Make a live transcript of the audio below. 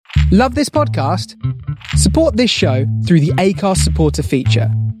Love this podcast? Support this show through the Acast supporter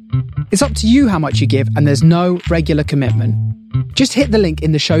feature. It's up to you how much you give, and there's no regular commitment. Just hit the link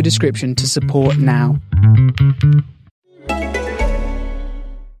in the show description to support now.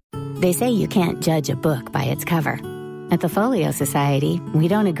 They say you can't judge a book by its cover. At the Folio Society, we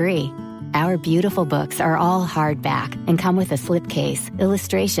don't agree. Our beautiful books are all hardback and come with a slipcase,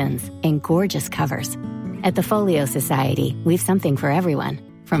 illustrations, and gorgeous covers. At the Folio Society, we've something for everyone.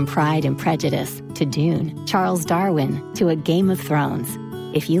 From Pride and Prejudice to Dune, Charles Darwin to A Game of Thrones.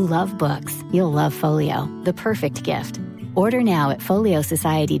 If you love books, you'll love Folio, the perfect gift. Order now at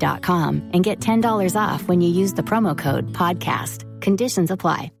foliosociety.com and get $10 off when you use the promo code PODCAST. Conditions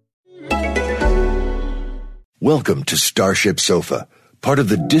apply. Welcome to StarShipSofa, part of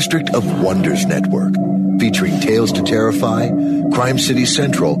the District of Wonders network, featuring Tales to Terrify, Crime City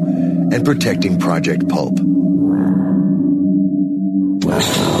Central, and Protecting Project Pulp.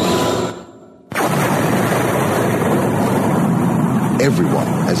 Everyone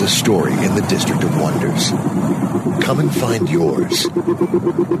has a story in the District of Wonders. Come and find yours.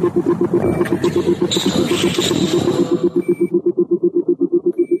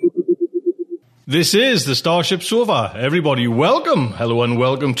 This is the StarShipSofa. Everybody, welcome. Hello and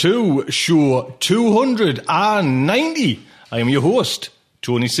welcome to show 290. I am your host,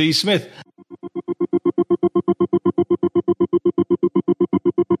 Tony C. Smith.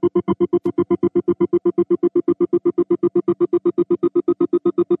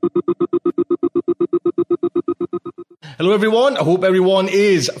 Hello everyone, I hope everyone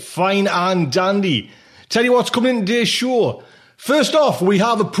is fine and dandy. Tell you what's coming in today's show. First off, we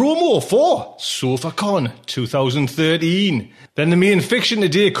have a promo for SofaCon 2013. Then the main fiction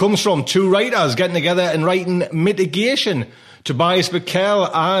today comes from two writers getting together and writing Mitigation, Tobias Buckell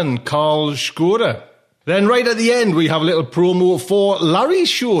and Karl Schroeder. Then right at the end, we have a little promo for Larry's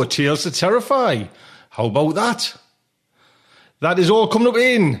show, Tales to Terrify. How about that? That is all coming up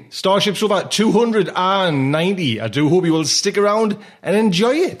in StarShipSofa 290. I do hope you will stick around and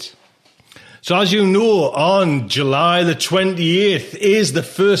enjoy it. So as you know, on July the 28th is the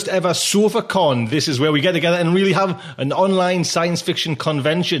first ever SofaCon. This is where we get together and really have an online science fiction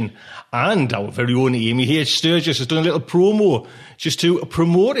convention. And our very own Amy H. Sturgis has done a little promo just to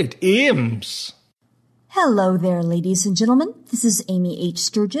promote it. Ames. Hello there, ladies and gentlemen. This is Amy H.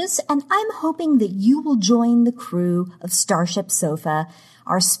 Sturgis, and I'm hoping that you will join the crew of StarShipSofa,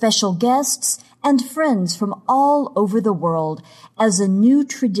 our special guests, and friends from all over the world as a new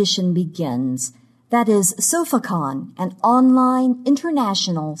tradition begins. That is SofaCon, an online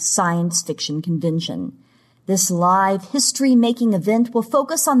international science fiction convention. This live history-making event will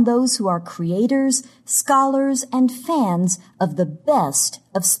focus on those who are creators, scholars, and fans of the best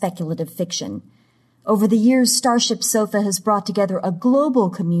of speculative fiction. Over the years, StarShipSofa has brought together a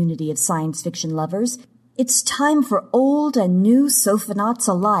global community of science fiction lovers. It's time for old and new sofanauts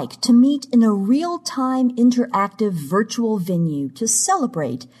alike to meet in a real-time interactive virtual venue to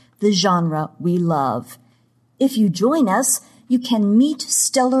celebrate the genre we love. If you join us, you can meet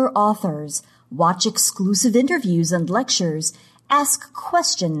stellar authors, watch exclusive interviews and lectures, ask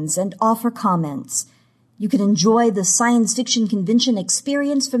questions, and offer comments. You can enjoy the science fiction convention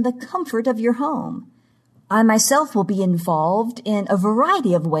experience from the comfort of your home. I myself will be involved in a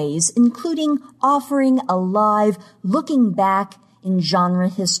variety of ways, including offering a live Looking Back in Genre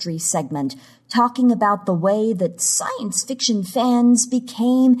History segment, talking about the way that science fiction fans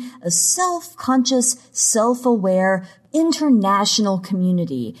became a self-conscious, self-aware, international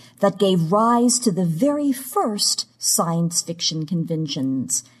community that gave rise to the very first science fiction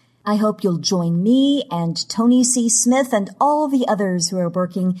conventions. I hope you'll join me and Tony C. Smith and all the others who are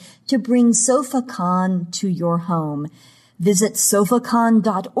working to bring SofaCon to your home. Visit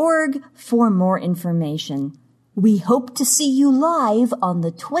sofacon.org for more information. We hope to see you live on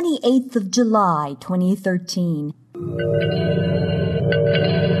the 28th of July, 2013.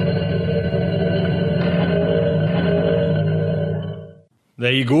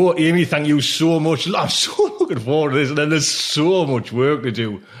 There you go, Amy. Thank you so much. I'm so looking forward to this, and there's so much work to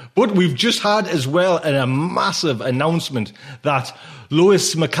do. But we've just had as well a massive announcement that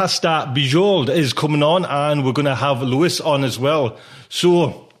Louis Macaster-Bijold is coming on, and we're going to have Louis on as well.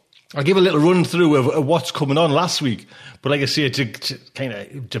 So I'll give a little run through of what's coming on last week. But like I say,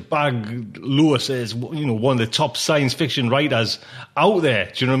 to bag Louis as, you know, one of the top science fiction writers out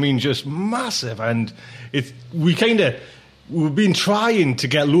there. Do you know what I mean? Just massive, and we've been trying to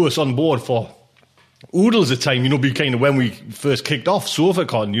get Louis on board for oodles of time, when we first kicked off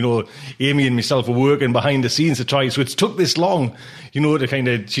SofaCon, Amy and myself were working behind the scenes to try. So it's took this long, she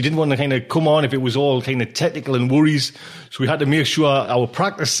didn't want to come on if it was all technical and worries. So we had to make sure our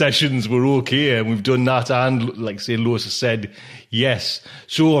practice sessions were okay. And we've done that. And like say, Lois has said, yes.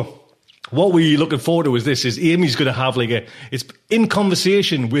 So what we're looking forward to is Amy's going to have it's in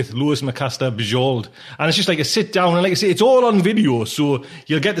conversation with Lois McCaster Bjold. And it's just like a sit down. And like I say, it's all on video. So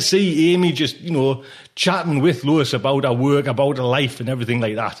you'll get to see Amy just, chatting with Lois about her work, about her life and everything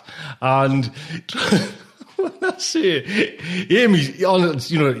like that. And when I say Amy,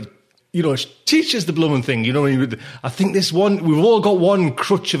 teaches the blooming thing, I think we've all got one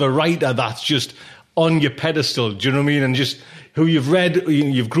crutch of a writer that's just on your pedestal. Do you know what I mean? And just who you've read,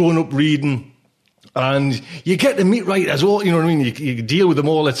 you've grown up reading, and you get to meet writers, all you know what I mean. You deal with them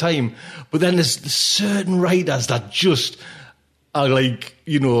all the time, but then there's certain writers that just are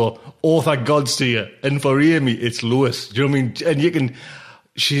author gods to you. And for Amy, it's Lois. Do you know what I mean? And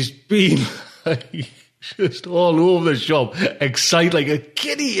she's been just all over the shop, excited like a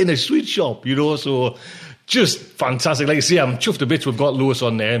kitty in a sweet shop. So just fantastic. Like I say, I'm chuffed to bits. We've got Lois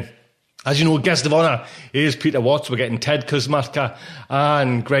on there. As you know, guest of honour is Peter Watts. We're getting Ted Kosmatka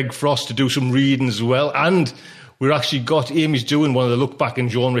and Greg Frost to do some reading as well. And we're actually Amy's doing one of the look back in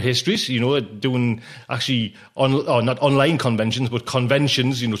genre histories, doing actually, not online conventions, but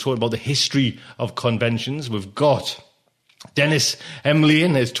conventions, talking about the history of conventions. We've got Dennis M.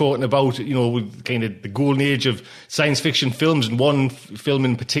 Lane is talking about, the golden age of science fiction films, and one film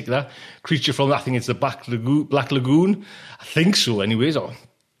in particular, creature from, I think it's the Black Lagoon. I think so anyways.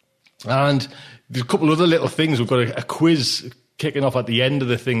 And there's a couple of other little things. We've got a quiz kicking off at the end of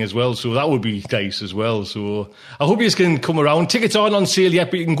the thing as well, so that would be nice as well. So I hope you can come around. Tickets aren't on sale yet,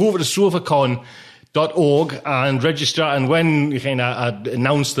 but you can go over to sofacon.org and register, and when you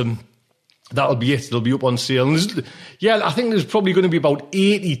announce them, that'll be it. They'll be up on sale. And I think there's probably going to be about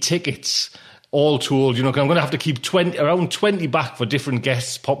 80 tickets all told. I'm going to have to keep around 20 back for different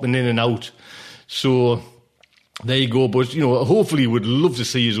guests popping in and out. So there you go. But, hopefully we'd love to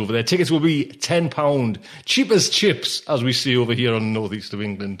see you over there. Tickets will be £10. Cheap as chips, as we say over here on the northeast of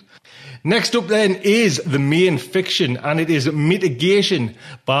England. Next up then is the main fiction, and it is Mitigation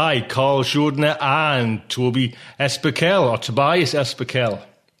by Karl Schroeder and Tobias S. Buckell.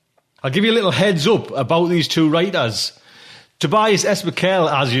 I'll give you a little heads up about these two writers. Tobias S. Buckell,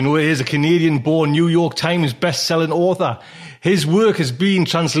 as you know, is a Canadian-born New York Times best-selling author. His work has been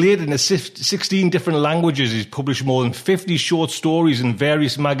translated into 16 different languages. He's published more than 50 short stories in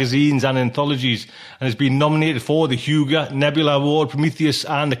various magazines and anthologies, and has been nominated for the Hugo, Nebula Award, Prometheus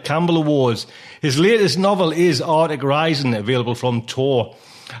and the Campbell Awards. His latest novel is Arctic Rising, available from Tor.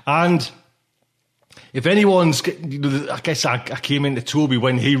 And if anyone's, I guess I came into Toby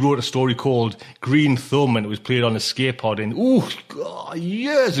when he wrote a story called Green Thumb, and it was played on a skate pod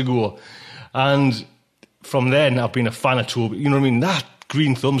years ago. And from then, I've been a fan of Toby. You know what I mean? That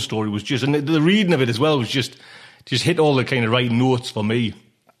Green Thumb story was just, and the reading of it as well was just hit all the kind of right notes for me.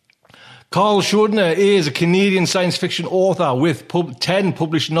 Karl Schroeder is a Canadian science fiction author with 10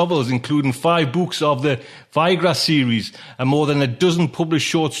 published novels, including 5 books of the Vigra series and more than a dozen published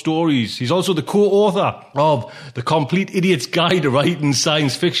short stories. He's also the co-author of The Complete Idiot's Guide to Writing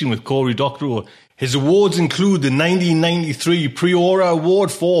Science Fiction with Cory Doctorow. His awards include the 1993 Priora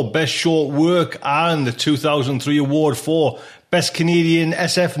Award for Best Short Work and the 2003 Award for Best Canadian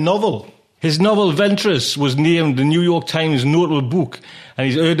SF Novel. His novel Ventress was named the New York Times Notable Book, and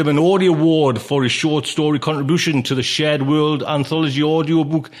he's earned him an Audio Award for his short story contribution to the Shared World anthology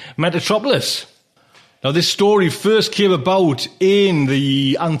audiobook Metropolis. Now, this story first came about in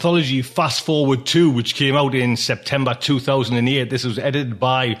the anthology Fast Forward 2, which came out in September 2008. This was edited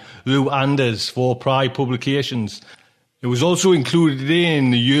by Lou Anders for Pride Publications. It was also included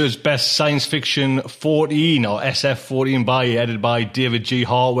in the year's Best Science Fiction 14, or SF14, edited by David G.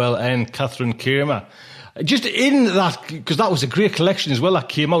 Hartwell and Catherine Kramer. Just in that, because that was a great collection as well that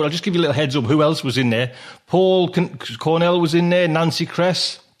came out. I'll just give you a little heads up who else was in there. Paul Cornell was in there, Nancy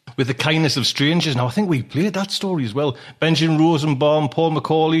Kress, with The Kindness of Strangers. Now, I think we played that story as well. Benjamin Rosenbaum, Paul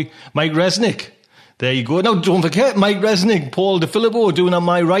Macaulay, Mike Resnick. There you go. Now, don't forget, Mike Resnick, Paul DeFilippo doing on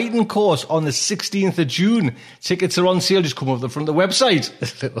my writing course on the 16th of June. Tickets are on sale. Just come over from the website.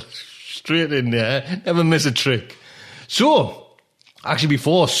 Straight in there. Never miss a trick. So, actually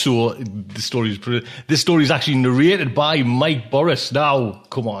this story is actually narrated by Mike Boris. Now,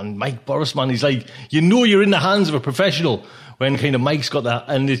 come on, Mike Boris, man. He's like, you're in the hands of a professional when kind of Mike's got that.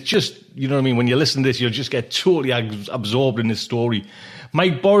 And it's just, you know what I mean? When you listen to this, you'll just get totally absorbed in this story.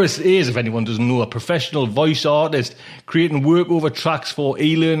 Mike Boris is, if anyone doesn't know, a professional voice artist creating work-over tracks for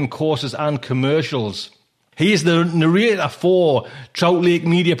e-learning courses and commercials. He is the narrator for Trout Lake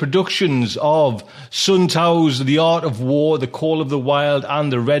Media Productions of Sun Tao's The Art of War, The Call of the Wild,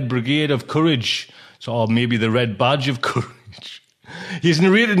 and The Red Brigade of Courage. Or maybe The Red Badge of Courage. He's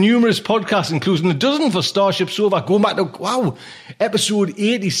narrated numerous podcasts, including a dozen for StarShipSofa, going back to, episode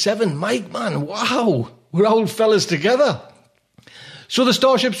 87. Mike, man, wow, we're old fellas together. So the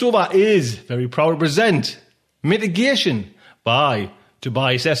StarShipSofa is very proud to present Mitigation by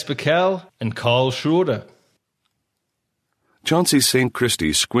Tobias Buckell and Karl Schroeder. Chauncey St.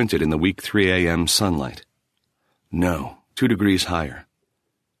 Christie squinted in the weak 3 a.m. sunlight. No, 2 degrees higher.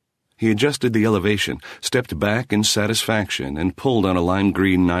 He adjusted the elevation, stepped back in satisfaction, and pulled on a lime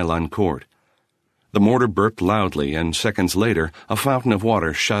green nylon cord. The mortar burped loudly, and seconds later, a fountain of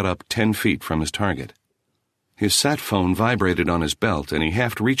water shot up 10 feet from his target. His sat phone vibrated on his belt, and he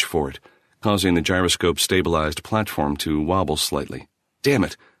half reached for it, causing the gyroscope-stabilized platform to wobble slightly. Damn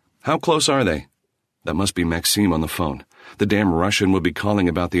it! How close are they? That must be Maxime on the phone. The damn Russian would be calling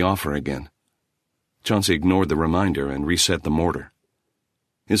about the offer again. Chauncey ignored the reminder and reset the mortar.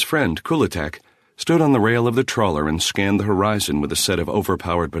 His friend, Kulitak, stood on the rail of the trawler and scanned the horizon with a set of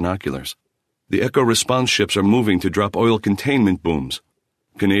overpowered binoculars. The Echo response ships are moving to drop oil containment booms.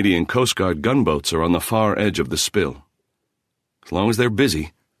 Canadian Coast Guard gunboats are on the far edge of the spill. As long as they're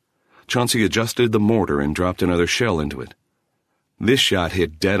busy. Chauncey adjusted the mortar and dropped another shell into it. This shot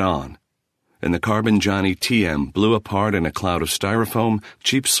hit dead on, and the Carbon Johnny TM blew apart in a cloud of styrofoam,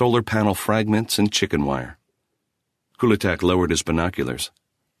 cheap solar panel fragments, and chicken wire. Kulitak lowered his binoculars.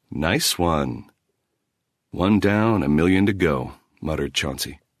 Nice one. 1 down, 1 million to go, muttered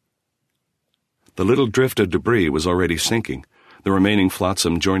Chauncey. The little drift of debris was already sinking, the remaining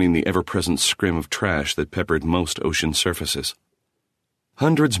flotsam joining the ever-present scrim of trash that peppered most ocean surfaces.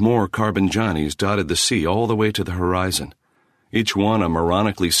 Hundreds more Carbon Johnnies dotted the sea all the way to the horizon, each one a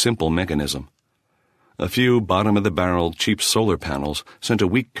moronically simple mechanism. A few bottom-of-the-barrel cheap solar panels sent a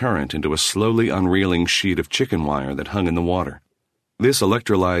weak current into a slowly unreeling sheet of chicken wire that hung in the water. This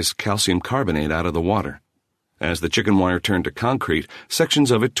electrolyzed calcium carbonate out of the water. As the chicken wire turned to concrete,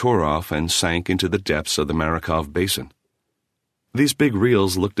 sections of it tore off and sank into the depths of the Marikov Basin. These big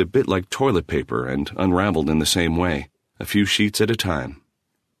reels looked a bit like toilet paper and unraveled in the same way, a few sheets at a time.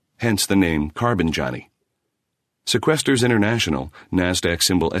 Hence the name Carbon Johnny. Sequesters International, NASDAQ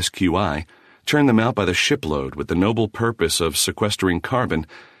symbol SQI, turned them out by the shipload with the noble purpose of sequestering carbon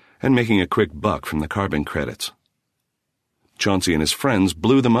and making a quick buck from the carbon credits. Chauncey and his friends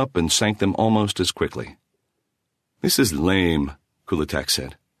blew them up and sank them almost as quickly. This is lame, Kulitak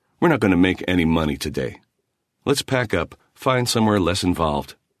said. We're not going to make any money today. Let's pack up, find somewhere less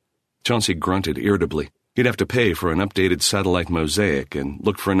involved. Chauncey grunted irritably. He'd have to pay for an updated satellite mosaic and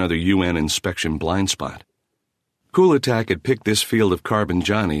look for another UN inspection blind spot. Kulitak had picked this field of Carbon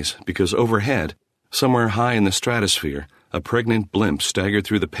Johnnies because overhead, somewhere high in the stratosphere, a pregnant blimp staggered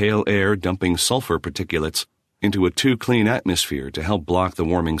through the pale air dumping sulfur particulates into a too-clean atmosphere to help block the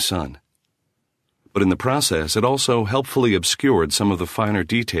warming sun. But in the process, it also helpfully obscured some of the finer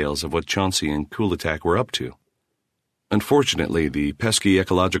details of what Chauncey and Kulitak were up to. Unfortunately, the pesky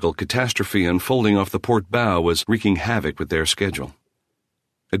ecological catastrophe unfolding off the port bow was wreaking havoc with their schedule.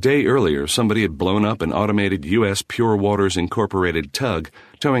 A day earlier, somebody had blown up an automated U.S. Pure Waters Incorporated tug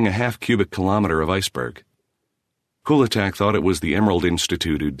towing a half-cubic kilometer of iceberg. Kulitak thought it was the Emerald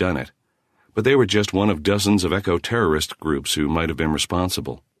Institute who'd done it, but they were just one of dozens of eco-terrorist groups who might have been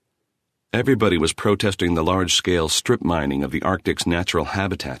responsible. Everybody was protesting the large-scale strip mining of the Arctic's natural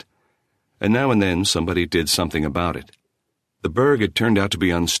habitat, and now and then somebody did something about it. The berg had turned out to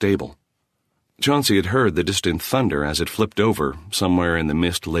be unstable. Chauncey had heard the distant thunder as it flipped over somewhere in the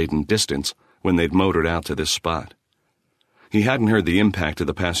mist-laden distance when they'd motored out to this spot. He hadn't heard the impact of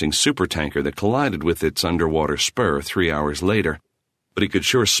the passing supertanker that collided with its underwater spur 3 hours later, but he could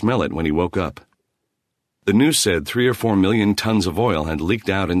sure smell it when he woke up. The news said 3 or 4 million tons of oil had leaked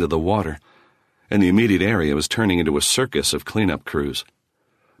out into the water, and the immediate area was turning into a circus of cleanup crews.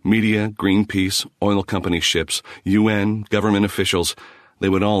 Media, Greenpeace, oil company ships, UN, government officials, they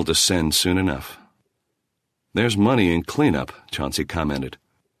would all descend soon enough. There's money in cleanup, Chauncey commented.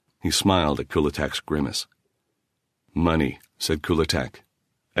 He smiled at Kulitak's grimace. Money, said Kulitak.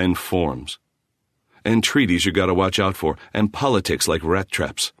 And forms. And treaties you gotta watch out for, and politics like rat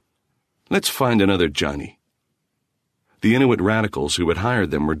traps. Let's find another Johnny. The Inuit radicals who had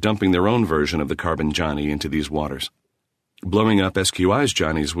hired them were dumping their own version of the Carbon Johnny into these waters. Blowing up SQI's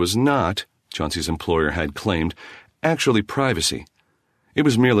Johnnies was not, Chauncey's employer had claimed, actually privacy. It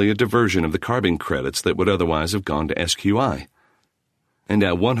was merely a diversion of the carbon credits that would otherwise have gone to SQI. and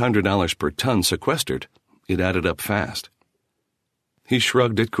at $100 per ton sequestered, it added up fast. He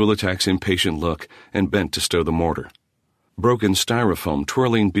shrugged at Kulitak's impatient look and bent to stow the mortar. Broken styrofoam,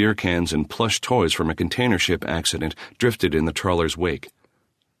 twirling beer cans, and plush toys from a container ship accident drifted in the trawler's wake.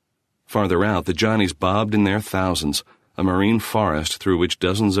 Farther out, the Johnnies bobbed in their thousands, a marine forest through which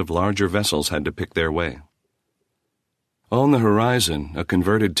dozens of larger vessels had to pick their way. On the horizon, a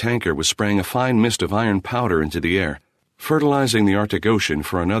converted tanker was spraying a fine mist of iron powder into the air, fertilizing the Arctic Ocean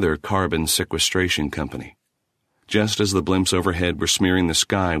for another carbon sequestration company. Just as the blimps overhead were smearing the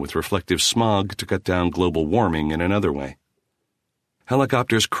sky with reflective smog to cut down global warming in another way.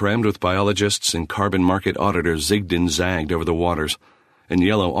 Helicopters crammed with biologists and carbon market auditors zigged and zagged over the waters, and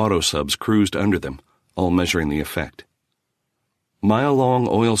yellow autosubs cruised under them, all measuring the effect. Mile-long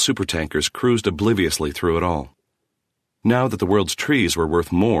oil supertankers cruised obliviously through it all. Now that the world's trees were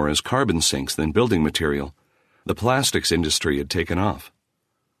worth more as carbon sinks than building material, the plastics industry had taken off.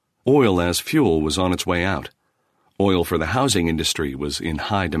 Oil as fuel was on its way out. Oil for the housing industry was in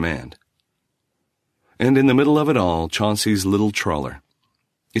high demand. And in the middle of it all, Chauncey's little trawler.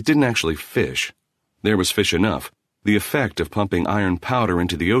 It didn't actually fish. There was fish enough. The effect of pumping iron powder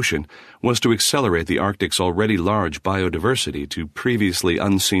into the ocean was to accelerate the Arctic's already large biodiversity to previously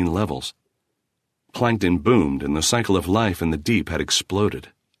unseen levels. Plankton boomed, and the cycle of life in the deep had exploded.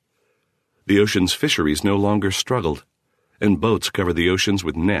 The ocean's fisheries no longer struggled, and boats covered the oceans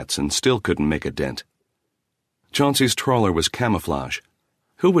with nets and still couldn't make a dent. Chauncey's trawler was camouflage.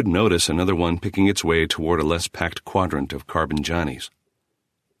 Who would notice another one picking its way toward a less packed quadrant of carbon Johnnies?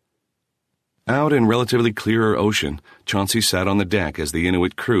 Out in relatively clearer ocean, Chauncey sat on the deck as the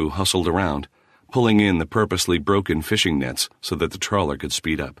Inuit crew hustled around, pulling in the purposely broken fishing nets so that the trawler could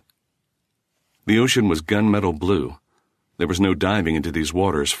speed up. The ocean was gunmetal blue. There was no diving into these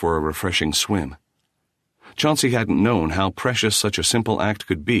waters for a refreshing swim. Chauncey hadn't known how precious such a simple act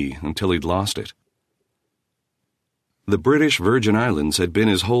could be until he'd lost it. The British Virgin Islands had been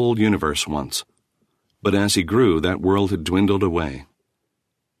his whole universe once, but as he grew, that world had dwindled away.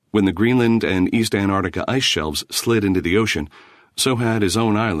 When the Greenland and East Antarctica ice shelves slid into the ocean, so had his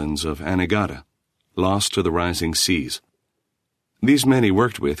own islands of Anegada, lost to the rising seas. These men he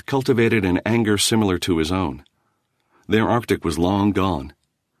worked with cultivated an anger similar to his own. Their Arctic was long gone,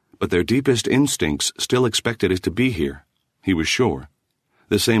 but their deepest instincts still expected it to be here, he was sure,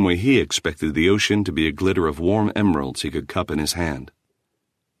 the same way he expected the ocean to be a glitter of warm emeralds he could cup in his hand.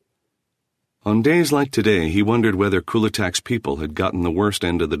 On days like today, he wondered whether Kulitak's people had gotten the worst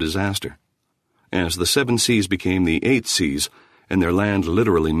end of the disaster. As the 7 seas became the 8 seas and their land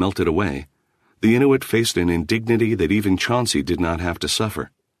literally melted away, the Inuit faced an indignity that even Chauncey did not have to suffer.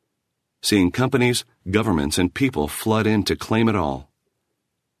 Seeing companies, governments, and people flood in to claim it all.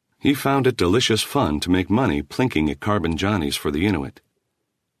 He found it delicious fun to make money plinking at carbon Johnnies for the Inuit.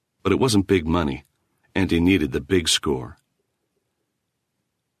 But it wasn't big money, and he needed the big score.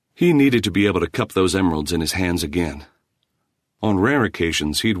 He needed to be able to cup those emeralds in his hands again. On rare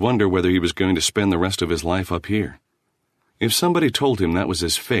occasions, he'd wonder whether he was going to spend the rest of his life up here. If somebody told him that was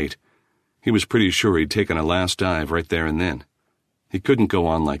his fate, he was pretty sure he'd taken a last dive right there and then. He couldn't go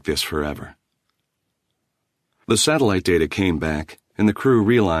on like this forever. The satellite data came back, and the crew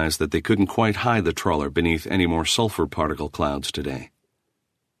realized that they couldn't quite hide the trawler beneath any more sulfur particle clouds today.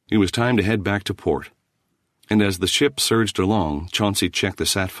 It was time to head back to port. And as the ship surged along, Chauncey checked the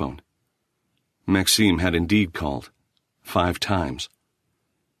sat phone. Maxime had indeed called. 5 times.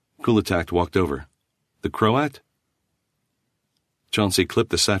 Kulitak walked over. The Croat? Chauncey clipped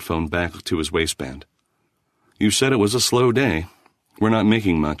the sat phone back to his waistband. You said it was a slow day. We're not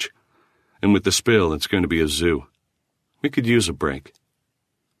making much. And with the spill, it's going to be a zoo. We could use a break.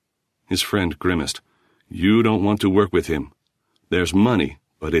 His friend grimaced. You don't want to work with him. There's money,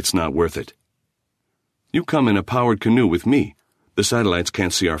 but it's not worth it. You come in a powered canoe with me. The satellites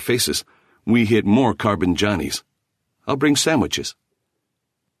can't see our faces. We hit more carbon Johnnies. I'll bring sandwiches.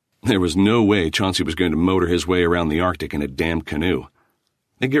 There was no way Chauncey was going to motor his way around the Arctic in a damn canoe.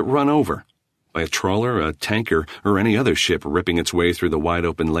 They'd get run over by a trawler, a tanker, or any other ship ripping its way through the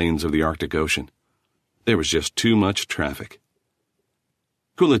wide-open lanes of the Arctic Ocean. There was just too much traffic.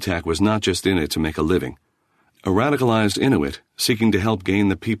 Kulitak was not just in it to make a living. A radicalized Inuit seeking to help gain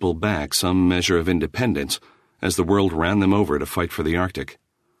the people back some measure of independence as the world ran them over to fight for the Arctic.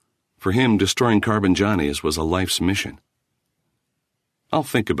 For him, destroying carbon Johnnies was a life's mission. I'll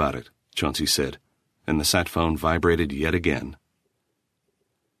think about it, Chauncey said, and the sat phone vibrated yet again.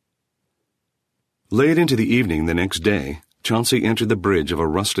 Late into the evening the next day, Chauncey entered the bridge of a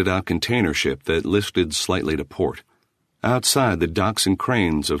rusted-out container ship that lifted slightly to port. Outside, the docks and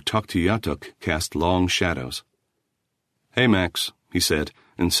cranes of Tuktoyaktuk cast long shadows. Hey, Max, he said,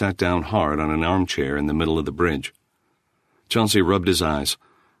 and sat down hard on an armchair in the middle of the bridge. Chauncey rubbed his eyes.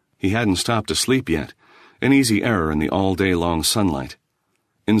 He hadn't stopped to sleep yet, an easy error in the all-day-long sunlight.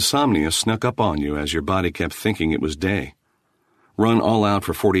 Insomnia snuck up on you as your body kept thinking it was day. Run all out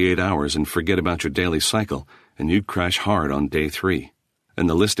for 48 hours and forget about your daily cycle, and you'd crash hard on day 3. And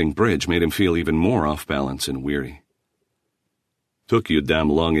the listing bridge made him feel even more off-balance and weary. Took you damn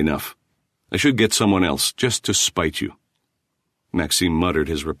long enough. I should get someone else, just to spite you. Maxime muttered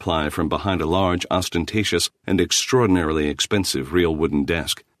his reply from behind a large, ostentatious, and extraordinarily expensive real wooden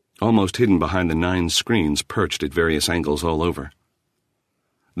desk, almost hidden behind the 9 screens perched at various angles all over.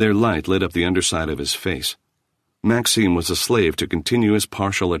 Their light lit up the underside of his face. Maxime was a slave to continuous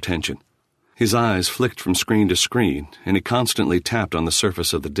partial attention. His eyes flicked from screen to screen, and he constantly tapped on the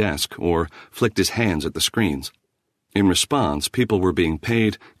surface of the desk or flicked his hands at the screens. In response, people were being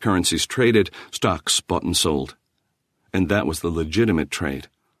paid, currencies traded, stocks bought and sold. And that was the legitimate trade.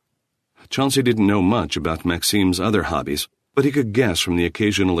 Chauncey didn't know much about Maxime's other hobbies, but he could guess from the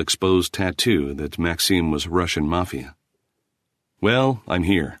occasional exposed tattoo that Maxime was Russian mafia. Well, I'm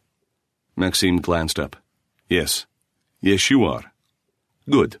here. Maxime glanced up. Yes. Yes, you are.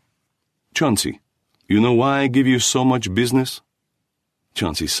 Good. Chauncey, you know why I give you so much business?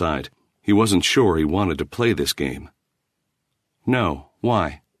 Chauncey sighed. He wasn't sure he wanted to play this game. No,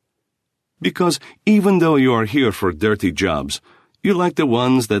 why? Because even though you are here for dirty jobs, you like the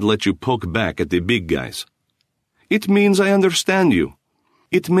ones that let you poke back at the big guys. It means I understand you.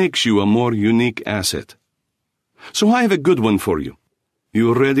 It makes you a more unique asset. So I have a good one for you.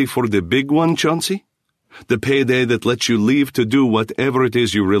 You ready for the big one, Chauncey? The payday that lets you leave to do whatever it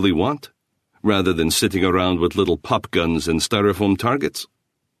is you really want, rather than sitting around with little pop guns and styrofoam targets?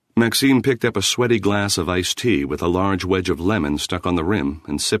 Maxime picked up a sweaty glass of iced tea with a large wedge of lemon stuck on the rim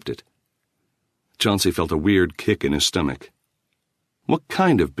and sipped it. Chauncey felt a weird kick in his stomach. What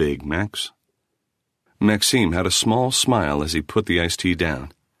kind of big, Max? Maxime had a small smile as he put the iced tea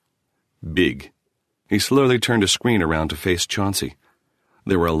down. Big. He slowly turned his screen around to face Chauncey.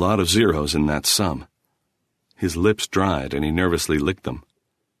 There were a lot of zeros in that sum. His lips dried and he nervously licked them.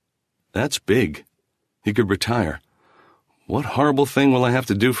 That's big. He could retire. What horrible thing will I have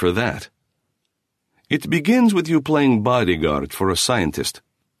to do for that? It begins with you playing bodyguard for a scientist.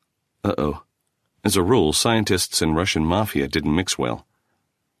 Uh-oh. As a rule, scientists and Russian mafia didn't mix well.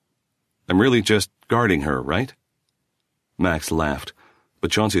 I'm really just guarding her, right? Max laughed,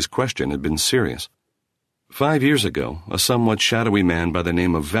 but Chauncey's question had been serious. 5 years ago, a somewhat shadowy man by the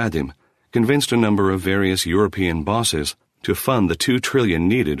name of Vadim convinced a number of various European bosses to fund the $2 trillion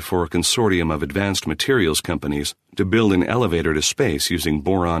needed for a consortium of advanced materials companies to build an elevator to space using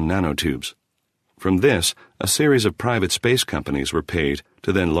boron nanotubes. From this, a series of private space companies were paid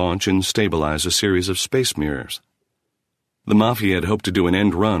to then launch and stabilize a series of space mirrors. The Mafia had hoped to do an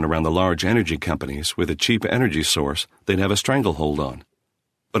end run around the large energy companies with a cheap energy source they'd have a stranglehold on.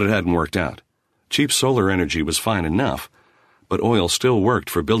 But it hadn't worked out. Cheap solar energy was fine enough, but oil still worked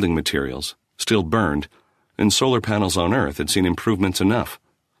for building materials, still burned, and solar panels on Earth had seen improvements enough.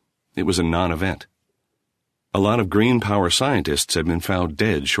 It was a non-event. A lot of green power scientists had been found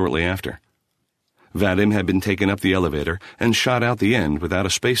dead shortly after. Vadim had been taken up the elevator and shot out the end without a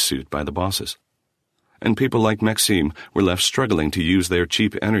spacesuit by the bosses. And people like Maxime were left struggling to use their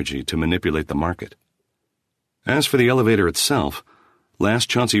cheap energy to manipulate the market. As for the elevator itself, last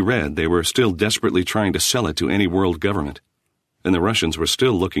Chauncey read they were still desperately trying to sell it to any world government, and the Russians were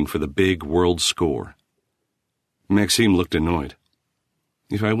still looking for the big world score. Maxime looked annoyed.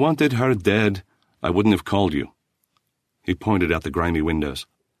 If I wanted her dead, I wouldn't have called you. He pointed out the grimy windows.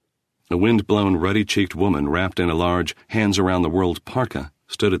 A wind-blown, ruddy-cheeked woman wrapped in a large, hands-around-the-world parka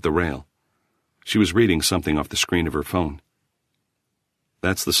stood at the rail. She was reading something off the screen of her phone.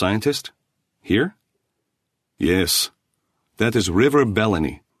 That's the scientist? Here? Yes. That is River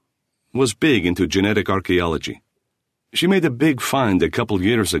Bellany. Was big into genetic archaeology. She made a big find a couple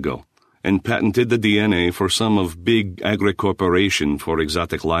years ago and patented the DNA for some of big agri-corporation for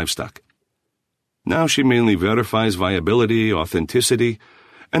exotic livestock. Now she mainly verifies viability, authenticity,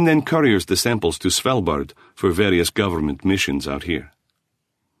 and then couriers the samples to Svalbard for various government missions out here.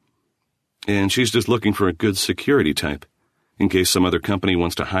 And she's just looking for a good security type, in case some other company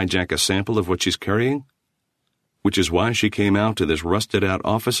wants to hijack a sample of what she's carrying? Which is why she came out to this rusted-out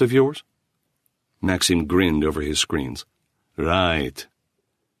office of yours? Maxime grinned over his screens. Right.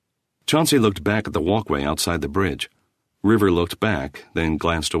 Chauncey looked back at the walkway outside the bridge. River looked back, then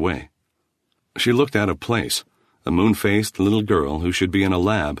glanced away. She looked out of place, a moon-faced little girl who should be in a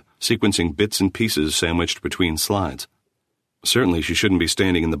lab, sequencing bits and pieces sandwiched between slides. Certainly she shouldn't be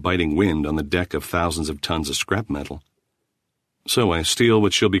standing in the biting wind on the deck of thousands of tons of scrap metal. So I steal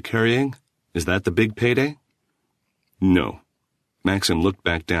what she'll be carrying? Is that the big payday? No. Maxim looked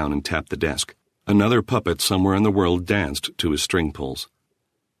back down and tapped the desk. Another puppet somewhere in the world danced to his string pulls.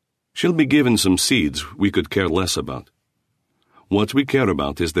 She'll be given some seeds we could care less about. What we care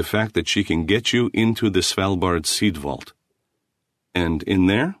about is the fact that she can get you into the Svalbard seed vault. And in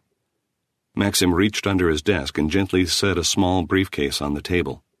there? Maxim reached under his desk and gently set a small briefcase on the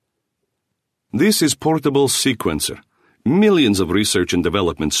table. This is portable sequencer. Millions of research and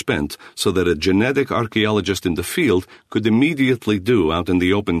development spent so that a genetic archaeologist in the field could immediately do out in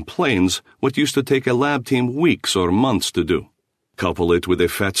the open plains what used to take a lab team weeks or months to do. Couple it with a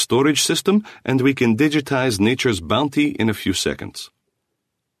fat storage system, and we can digitize nature's bounty in a few seconds.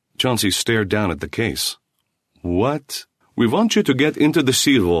 Chauncey stared down at the case. What? We want you to get into the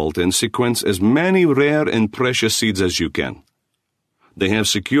seed vault and sequence as many rare and precious seeds as you can. They have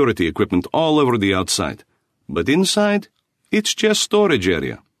security equipment all over the outside. But inside, it's just storage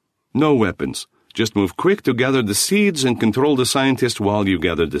area. No weapons. Just move quick to gather the seeds and control the scientist while you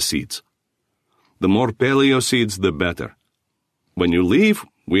gather the seeds. The more paleo seeds, the better. When you leave,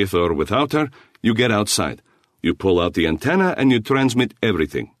 with or without her, you get outside. You pull out the antenna and you transmit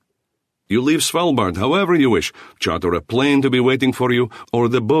everything. You leave Svalbard however you wish, charter a plane to be waiting for you, or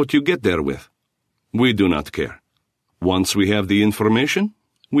the boat you get there with. We do not care. Once we have the information,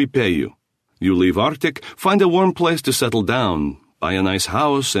 we pay you. You leave Arctic, find a warm place to settle down, buy a nice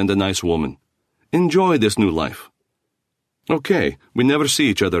house and a nice woman. Enjoy this new life. Okay, we never see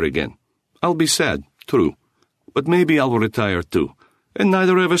each other again. I'll be sad, true. But maybe I'll retire too, and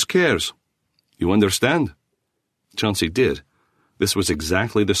neither of us cares. You understand? Chauncey did. This was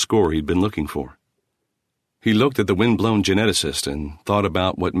exactly the score he'd been looking for. He looked at the wind-blown geneticist and thought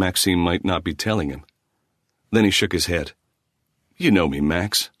about what Maxime might not be telling him. Then he shook his head. You know me,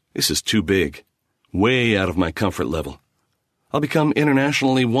 Max. This is too big. Way out of my comfort level. I'll become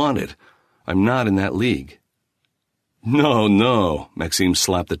internationally wanted. I'm not in that league. No, Maxime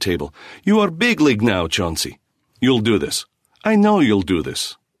slapped the table. You are big league now, Chauncey. You'll do this. I know you'll do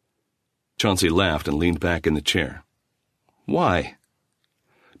this. Chauncey laughed and leaned back in the chair. Why?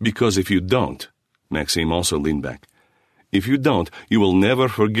 Because if you don't, Maxime also leaned back. If you don't, you will never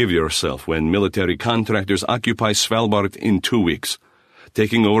forgive yourself when military contractors occupy Svalbard in 2 weeks,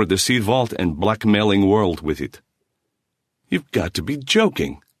 taking over the seed vault and blackmailing world with it. You've got to be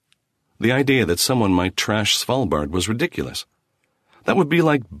joking. The idea that someone might trash Svalbard was ridiculous. That would be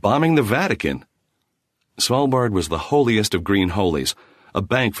like bombing the Vatican. Svalbard was the holiest of green holies, a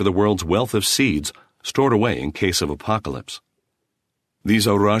bank for the world's wealth of seeds, stored away in case of apocalypse. These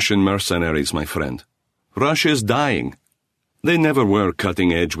are Russian mercenaries, my friend. Russia's dying. They never were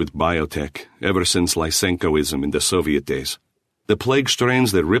cutting edge with biotech, ever since Lysenkoism in the Soviet days. The plague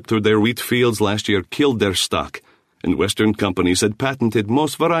strains that ripped through their wheat fields last year killed their stock, and Western companies had patented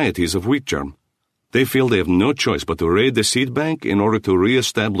most varieties of wheat germ. They feel they have no choice but to raid the seed bank in order to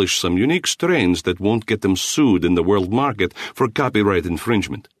re-establish some unique strains that won't get them sued in the world market for copyright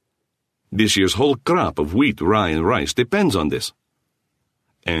infringement. This year's whole crop of wheat, rye, and rice depends on this.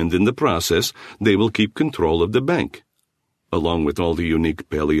 And in the process, they will keep control of the bank, along with all the unique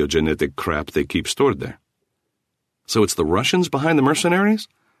paleogenetic crap they keep stored there. So it's the Russians behind the mercenaries?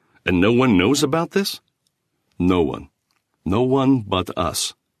 And no one knows about this? No one. No one but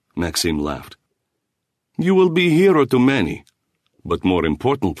us, Maxime laughed. You will be hero to many, but more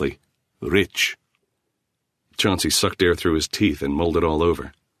importantly, rich. Chauncey sucked air through his teeth and mulled it all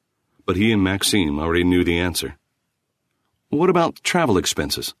over. But he and Maxime already knew the answer. What about travel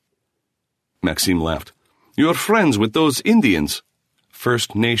expenses? Maxime laughed. You're friends with those Indians.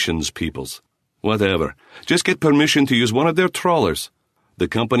 First Nations peoples. Whatever. Just get permission to use one of their trawlers. The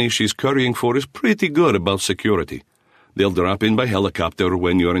company she's currying for is pretty good about security. They'll drop in by helicopter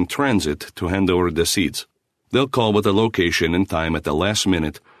when you're in transit to hand over the seeds. They'll call with a location and time at the last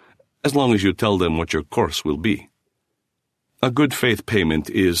minute, as long as you tell them what your course will be. A good faith payment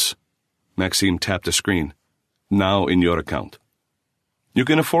is... Maxime tapped the screen. Now in your account. You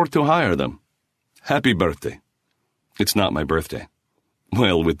can afford to hire them. Happy birthday. It's not my birthday.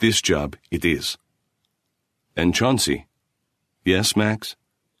 Well, with this job, it is. And Chauncey. Yes, Max?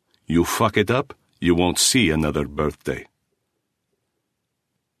 You fuck it up, you won't see another birthday.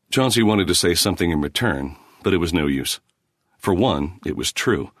 Chauncey wanted to say something in return, but it was no use. For one, it was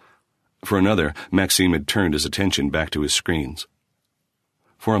true. For another, Maxime had turned his attention back to his screens.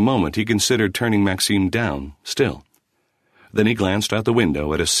 For a moment, he considered turning Maxime down, still. Then he glanced out the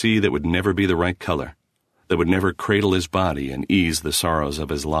window at a sea that would never be the right color, that would never cradle his body and ease the sorrows of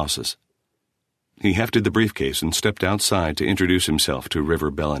his losses. He hefted the briefcase and stepped outside to introduce himself to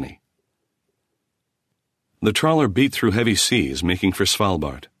River Bellany. The trawler beat through heavy seas, making for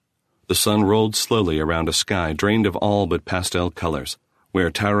Svalbard. The sun rolled slowly around a sky drained of all but pastel colors,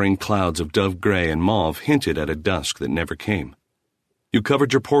 where towering clouds of dove gray and mauve hinted at a dusk that never came. You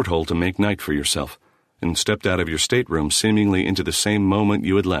covered your porthole to make night for yourself, and stepped out of your stateroom seemingly into the same moment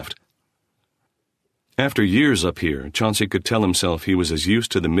you had left. After years up here, Chauncey could tell himself he was as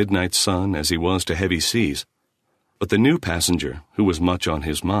used to the midnight sun as he was to heavy seas. But the new passenger, who was much on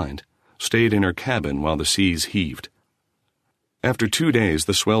his mind, stayed in her cabin while the seas heaved. After 2 days,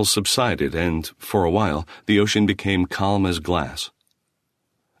 the swells subsided, and, for a while, the ocean became calm as glass.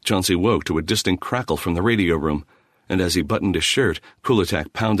 Chauncey woke to a distant crackle from the radio room, and as he buttoned his shirt,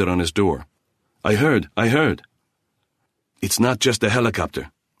 Kulitak pounded on his door. I heard. It's not just a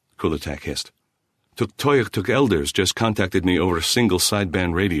helicopter, Kulitak hissed. Tuk Elders just contacted me over a single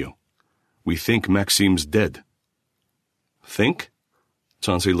sideband radio. We think Maxim's dead. Think?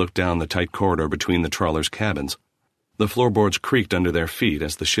 Chauncey looked down the tight corridor between the trawler's cabins. The floorboards creaked under their feet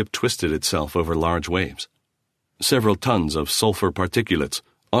as the ship twisted itself over large waves. Several tons of sulfur particulates,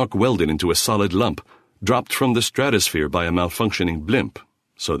 arc-welded into a solid lump, dropped from the stratosphere by a malfunctioning blimp,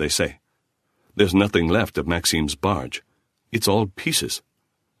 so they say. There's nothing left of Maxim's barge. It's all pieces.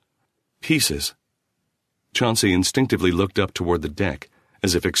 Pieces. Chauncey instinctively looked up toward the deck,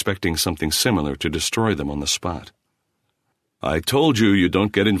 as if expecting something similar to destroy them on the spot. I told you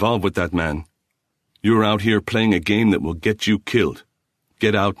don't get involved with that man. You're out here playing a game that will get you killed.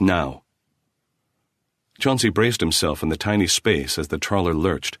 Get out now. Chauncey braced himself in the tiny space as the trawler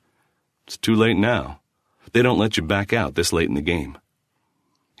lurched. It's too late now. They don't let you back out this late in the game.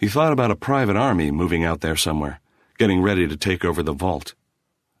 He thought about a private army moving out there somewhere, getting ready to take over the vault.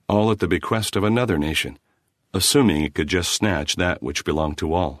 All at the bequest of another nation, assuming it could just snatch that which belonged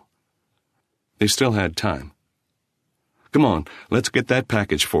to all. They still had time. Come on, let's get that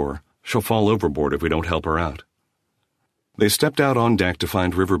package for her. She'll fall overboard if we don't help her out. They stepped out on deck to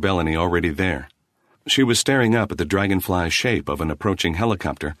find River Bellany already there. She was staring up at the dragonfly shape of an approaching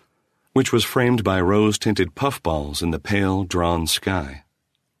helicopter, which was framed by rose-tinted puffballs in the pale, drawn sky.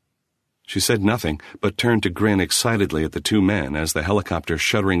 She said nothing, but turned to grin excitedly at the two men as the helicopter's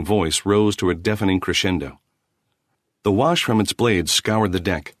shuddering voice rose to a deafening crescendo. The wash from its blades scoured the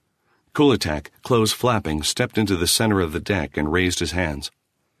deck. Kulitak, clothes flapping, stepped into the center of the deck and raised his hands.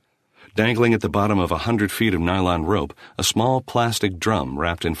 Dangling at the bottom of 100 feet of nylon rope, a small plastic drum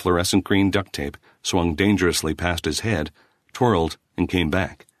wrapped in fluorescent green duct tape swung dangerously past his head, twirled, and came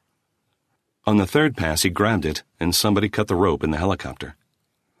back. On the third pass, he grabbed it, and somebody cut the rope in the helicopter.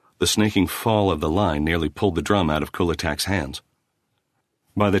 The snaking fall of the line nearly pulled the drum out of Kulitak's hands.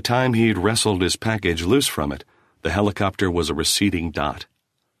 By the time he'd wrestled his package loose from it, the helicopter was a receding dot.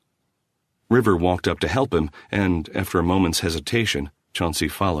 River walked up to help him, and, after a moment's hesitation, Chauncey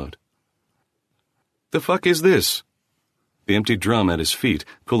followed. The fuck is this? The empty drum at his feet,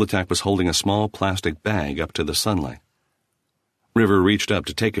 Kulitak was holding a small plastic bag up to the sunlight. River reached up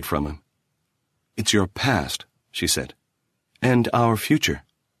to take it from him. It's your past, she said, and our future.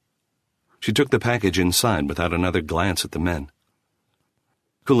 She took the package inside without another glance at the men.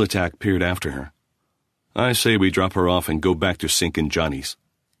 Kulitak peered after her. I say we drop her off and go back to sinking Johnny's.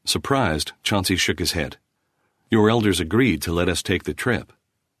 Surprised, Chauncey shook his head. Your elders agreed to let us take the trip.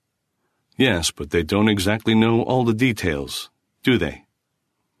 Yes, but they don't exactly know all the details, do they?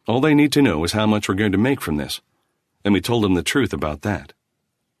 All they need to know is how much we're going to make from this, and we told them the truth about that.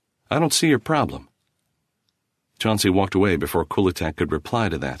 I don't see your problem. Chauncey walked away before Kulitak could reply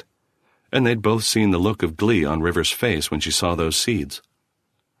to that, and they'd both seen the look of glee on River's face when she saw those seeds.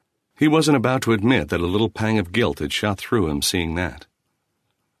 He wasn't about to admit that a little pang of guilt had shot through him seeing that.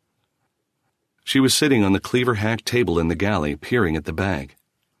 She was sitting on the cleaver-hacked table in the galley, peering at the bag.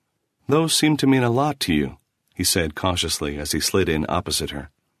 Those seem to mean a lot to you, he said cautiously as he slid in opposite her.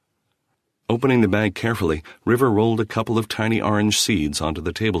 Opening the bag carefully, River rolled a couple of tiny orange seeds onto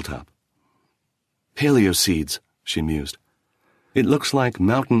the tabletop. Paleo seeds, she mused. It looks like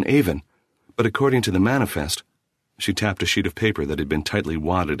mountain avon, but according to the manifest, she tapped a sheet of paper that had been tightly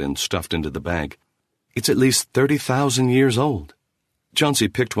wadded and stuffed into the bag, it's at least 30,000 years old. Chauncey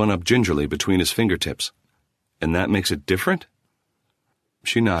picked one up gingerly between his fingertips. And that makes it different?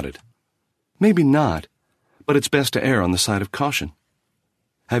 She nodded. Maybe not, but it's best to err on the side of caution.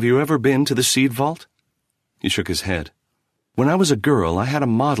 Have you ever been to the seed vault? He shook his head. When I was a girl, I had a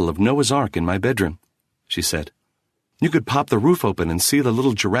model of Noah's Ark in my bedroom, she said. You could pop the roof open and see the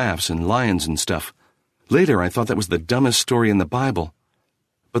little giraffes and lions and stuff. Later, I thought that was the dumbest story in the Bible.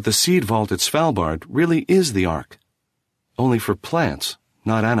 But the seed vault at Svalbard really is the Ark. Only for plants,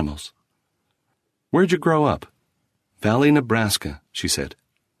 not animals. Where'd you grow up? Valley, Nebraska, she said,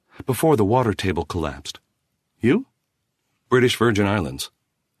 before the water table collapsed. You? British Virgin Islands.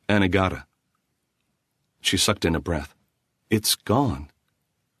 Anegada. She sucked in a breath. It's gone.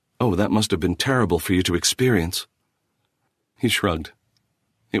 Oh, that must have been terrible for you to experience. He shrugged.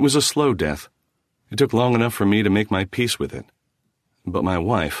 It was a slow death. It took long enough for me to make my peace with it. But my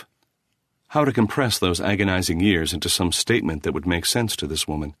wife... How to compress those agonizing years into some statement that would make sense to this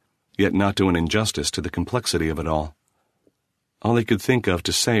woman, yet not do an injustice to the complexity of it all. All he could think of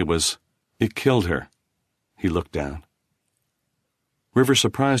to say was, "It killed her." He looked down. River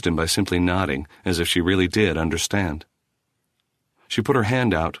surprised him by simply nodding, as if she really did understand. She put her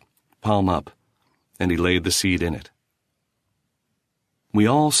hand out, palm up, and he laid the seed in it. "We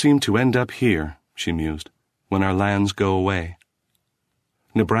all seem to end up here," she mused, "when our lands go away.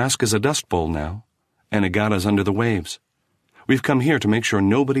 Nebraska's a dust bowl now, and Anegada's under the waves. We've come here to make sure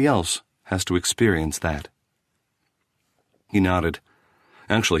nobody else has to experience that." He nodded.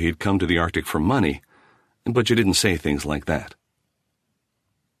 Actually, he'd come to the Arctic for money, but you didn't say things like that.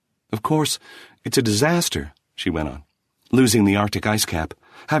 "Of course, it's a disaster," she went on, "losing the Arctic ice cap,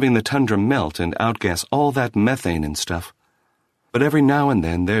 having the tundra melt and outgas all that methane and stuff. But every now and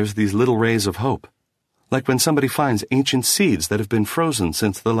then there's these little rays of hope, like when somebody finds ancient seeds that have been frozen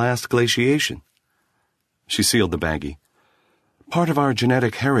since the last glaciation." She sealed the baggie. "Part of our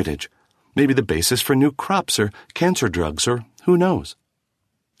genetic heritage, maybe the basis for new crops or cancer drugs or who knows.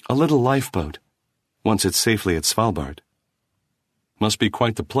 A little lifeboat, once it's safely at Svalbard." "Must be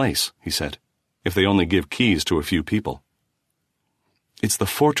quite the place," he said, "if they only give keys to a few people." "It's the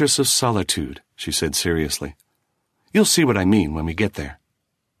Fortress of Solitude," she said seriously. "You'll see what I mean when we get there."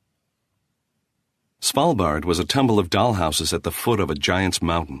 Svalbard was a tumble of dollhouses at the foot of a giant's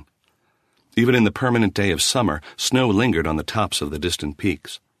mountain. Even in the permanent day of summer, snow lingered on the tops of the distant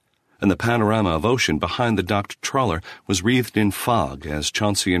peaks, and the panorama of ocean behind the docked trawler was wreathed in fog as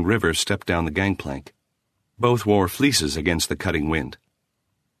Chauncey and River stepped down the gangplank. Both wore fleeces against the cutting wind.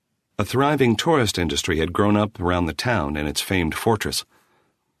 A thriving tourist industry had grown up around the town and its famed fortress.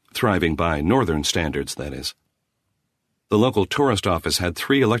 Thriving by northern standards, that is. The local tourist office had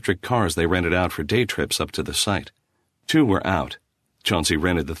 3 electric cars they rented out for day trips up to the site. 2 were out. Chauncey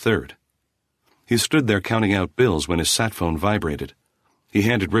rented the 3rd. He stood there counting out bills when his sat phone vibrated. He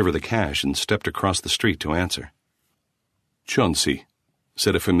handed River the cash and stepped across the street to answer. "Chauncey,"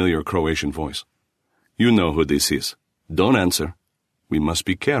 said a familiar Croatian voice. "You know who this is. Don't answer. We must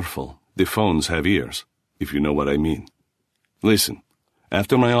be careful. The phones have ears, if you know what I mean. Listen,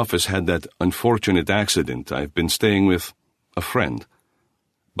 after my office had that unfortunate accident, I've been staying with a friend,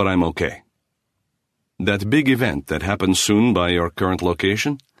 but I'm okay. That big event that happens soon by your current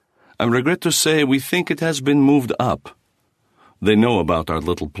location, I regret to say we think it has been moved up. They know about our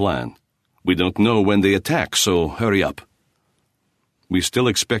little plan. We don't know when they attack, so hurry up. We still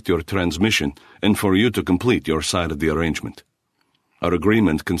expect your transmission and for you to complete your side of the arrangement. Our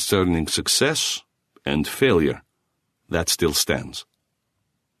agreement concerning success and failure, that still stands.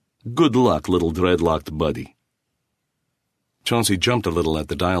 Good luck, little dreadlocked buddy." Chauncey jumped a little at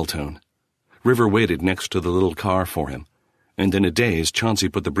the dial tone. River waited next to the little car for him, and in a daze Chauncey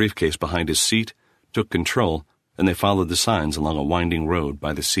put the briefcase behind his seat, took control, and they followed the signs along a winding road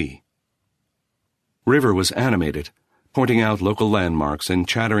by the sea. River was animated, pointing out local landmarks and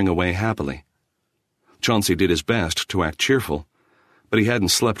chattering away happily. Chauncey did his best to act cheerful, but he hadn't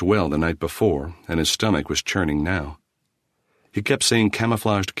slept well the night before, and his stomach was churning now. He kept seeing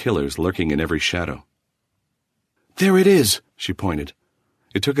camouflaged killers lurking in every shadow. "There it is," she pointed.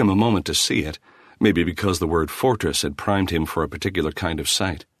 It took him a moment to see it, maybe because the word fortress had primed him for a particular kind of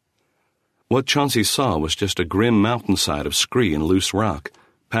sight. What Chauncey saw was just a grim mountainside of scree and loose rock,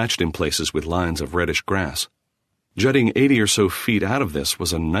 patched in places with lines of reddish grass. Jutting 80 or so feet out of this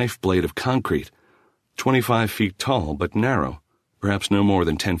was a knife blade of concrete, 25 feet tall but narrow, perhaps no more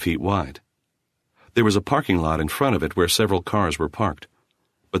than 10 feet wide. There was a parking lot in front of it where several cars were parked,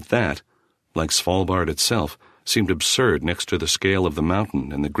 but that, like Svalbard itself, seemed absurd next to the scale of the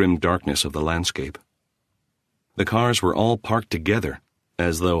mountain and the grim darkness of the landscape. The cars were all parked together,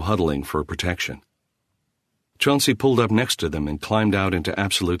 as though huddling for protection. Chauncey pulled up next to them and climbed out into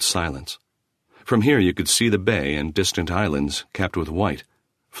absolute silence. From here you could see the bay and distant islands capped with white,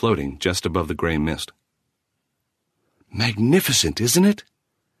 floating just above the gray mist. "Magnificent, isn't it?"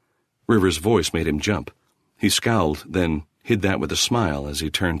 River's voice made him jump. He scowled, then hid that with a smile as he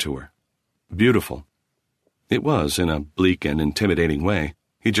turned to her. Beautiful. It was, in a bleak and intimidating way.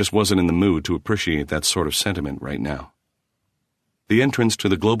 He just wasn't in the mood to appreciate that sort of sentiment right now. The entrance to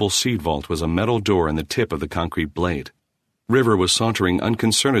the global seed vault was a metal door in the tip of the concrete blade. River was sauntering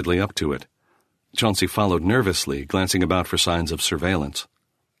unconcernedly up to it. Chauncey followed nervously, glancing about for signs of surveillance.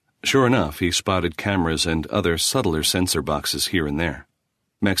 Sure enough, he spotted cameras and other subtler sensor boxes here and there.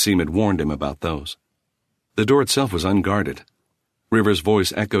 Maxime had warned him about those. The door itself was unguarded. River's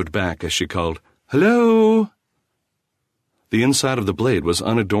voice echoed back as she called, "Hello!" The inside of the blade was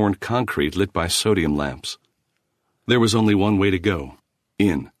unadorned concrete lit by sodium lamps. There was only one way to go,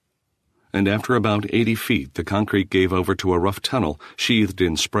 in. And after about 80 feet, the concrete gave over to a rough tunnel sheathed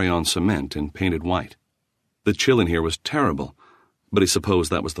in spray-on cement and painted white. The chill in here was terrible, but he supposed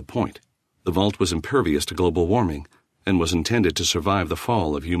that was the point. The vault was impervious to global warming and was intended to survive the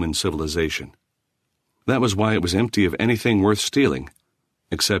fall of human civilization. That was why it was empty of anything worth stealing,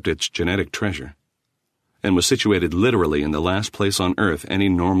 except its genetic treasure, and was situated literally in the last place on Earth any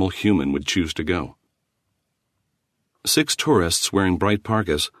normal human would choose to go. 6 tourists wearing bright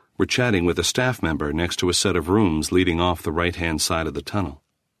parkas were chatting with a staff member next to a set of rooms leading off the right-hand side of the tunnel.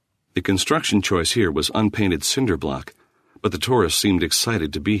 The construction choice here was unpainted cinder block, but the tourists seemed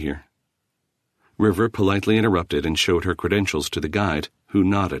excited to be here. River politely interrupted and showed her credentials to the guide, who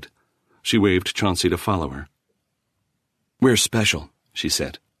nodded. She waved Chauncey to follow her. "We're special," she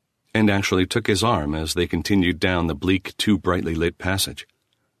said, and actually took his arm as they continued down the bleak, too brightly lit passage.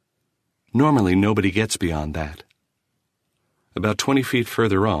 "Normally nobody gets beyond that." About 20 feet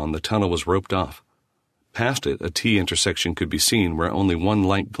further on, the tunnel was roped off. Past it, a T intersection could be seen where only one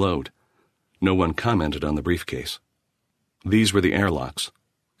light glowed. No one commented on the briefcase. These were the airlocks,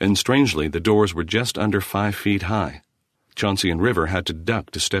 and strangely, the doors were just under 5 feet high. Chauncey and River had to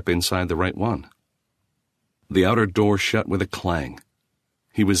duck to step inside the right one. The outer door shut with a clang.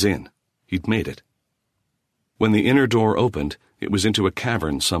 He was in. He'd made it. When the inner door opened, it was into a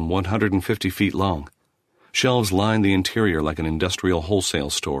cavern some 150 feet long. Shelves lined the interior like an industrial wholesale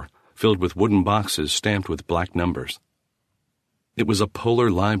store, filled with wooden boxes stamped with black numbers. It was a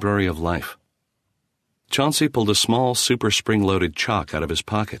polar library of life. Chauncey pulled a small super spring-loaded chalk out of his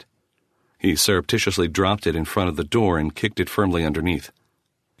pocket. He surreptitiously dropped it in front of the door and kicked it firmly underneath.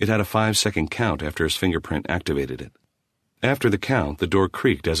 It had a 5-second count after his fingerprint activated it. After the count, the door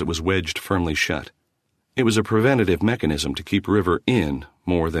creaked as it was wedged firmly shut. It was a preventative mechanism to keep River in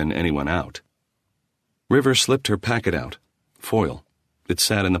more than anyone out. River slipped her packet out, foil. It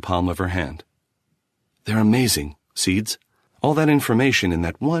sat in the palm of her hand. "They're amazing, seeds. All that information in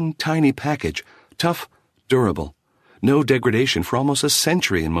that one tiny package. Tough, durable. No degradation for almost a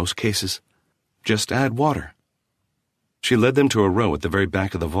century in most cases. Just add water." She led them to a row at the very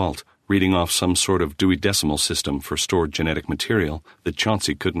back of the vault, reading off some sort of Dewey Decimal System for stored genetic material that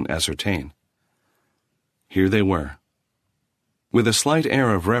Chauncey couldn't ascertain. Here they were. With a slight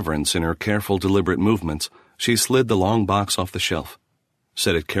air of reverence in her careful, deliberate movements, she slid the long box off the shelf,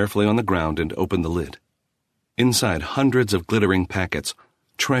 set it carefully on the ground, and opened the lid. Inside, hundreds of glittering packets.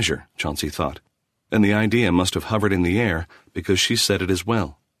 Treasure, Chauncey thought, and the idea must have hovered in the air because she said it as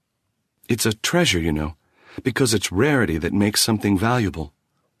well. "It's a treasure, you know, because it's rarity that makes something valuable.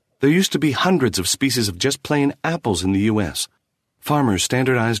 There used to be hundreds of species of just plain apples in the U.S. Farmers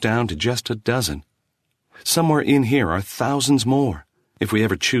standardized down to just a dozen. Somewhere in here are thousands more, if we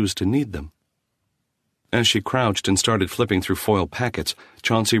ever choose to need them." As she crouched and started flipping through foil packets,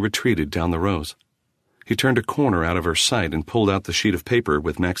 Chauncey retreated down the rows. He turned a corner out of her sight and pulled out the sheet of paper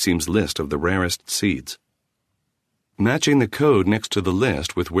with Maxime's list of the rarest seeds. Matching the code next to the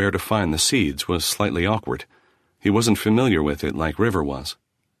list with where to find the seeds was slightly awkward. He wasn't familiar with it like River was.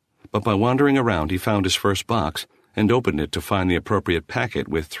 But by wandering around, he found his first box and opened it to find the appropriate packet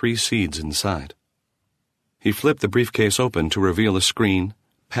with 3 seeds inside. He flipped the briefcase open to reveal a screen,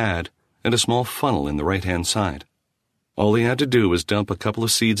 pad, and a small funnel in the right-hand side. All he had to do was dump a couple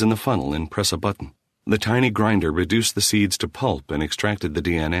of seeds in the funnel and press a button. The tiny grinder reduced the seeds to pulp and extracted the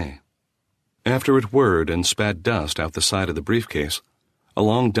DNA. After it whirred and spat dust out the side of the briefcase, a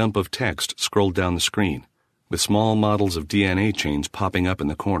long dump of text scrolled down the screen, with small models of DNA chains popping up in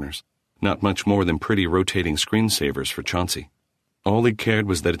the corners, not much more than pretty rotating screensavers for Chauncey. All he cared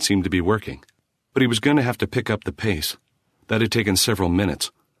was that it seemed to be working, but he was going to have to pick up the pace. That had taken several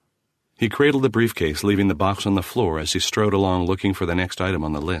minutes. He cradled the briefcase, leaving the box on the floor as he strode along looking for the next item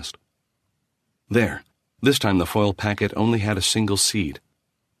on the list. There. This time the foil packet only had a single seed.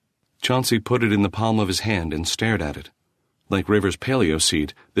 Chauncey put it in the palm of his hand and stared at it. Like River's paleo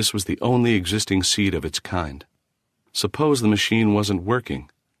seed, this was the only existing seed of its kind. Suppose the machine wasn't working.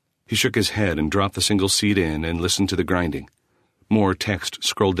 He shook his head and dropped the single seed in and listened to the grinding. More text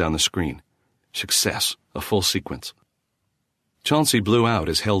scrolled down the screen. Success, a full sequence. Chauncey blew out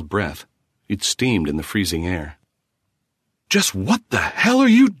his held breath. It steamed in the freezing air. "Just what the hell are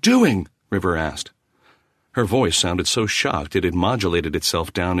you doing?" River asked. Her voice sounded so shocked it had modulated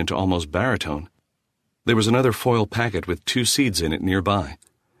itself down into almost baritone. There was another foil packet with 2 seeds in it nearby.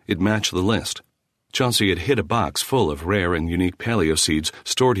 It matched the list. Chauncey had hid a box full of rare and unique paleo seeds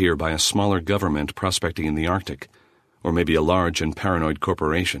stored here by a smaller government prospecting in the Arctic, or maybe a large and paranoid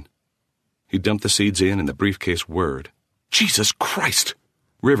corporation. He dumped the seeds in and the briefcase whirred. Jesus Christ!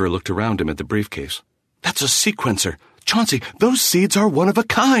 River looked around him at the briefcase. That's a sequencer! Chauncey, those seeds are one of a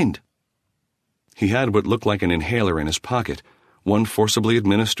kind! He had what looked like an inhaler in his pocket, one forcibly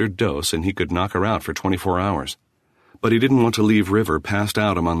administered dose, and he could knock her out for 24 hours. But he didn't want to leave River passed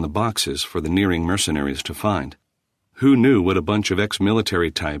out among the boxes for the nearing mercenaries to find. Who knew what a bunch of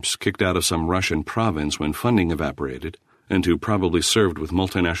ex-military types kicked out of some Russian province when funding evaporated, and who probably served with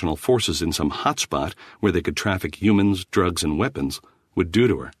multinational forces in some hotspot where they could traffic humans, drugs, and weapons, would do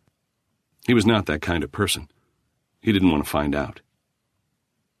to her. He was not that kind of person. He didn't want to find out.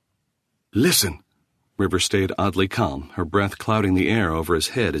 Listen! River stayed oddly calm, her breath clouding the air over his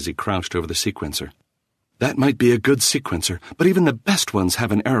head as he crouched over the sequencer. That might be a good sequencer, but even the best ones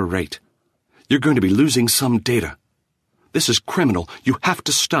have an error rate. You're going to be losing some data. This is criminal. You have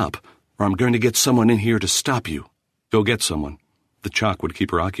to stop, or I'm going to get someone in here to stop you. Go get someone. The chalk would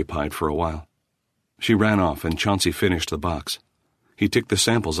keep her occupied for a while. She ran off, and Chauncey finished the box. He ticked the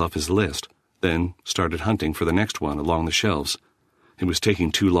samples off his list, then started hunting for the next one along the shelves. It was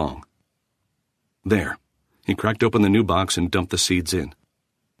taking too long. There. He cracked open the new box and dumped the seeds in.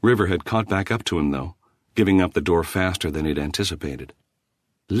 River had caught back up to him, though, giving up the door faster than he'd anticipated.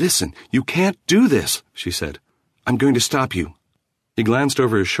 Listen, you can't do this, she said. I'm going to stop you. He glanced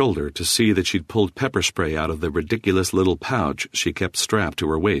over his shoulder to see that she'd pulled pepper spray out of the ridiculous little pouch she kept strapped to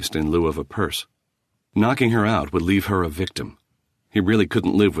her waist in lieu of a purse. Knocking her out would leave her a victim. He really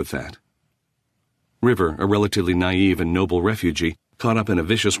couldn't live with that. River, a relatively naive and noble refugee, caught up in a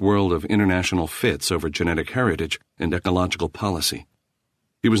vicious world of international fits over genetic heritage and ecological policy.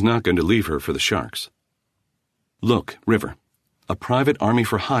 He was not going to leave her for the sharks. Look, River, a private army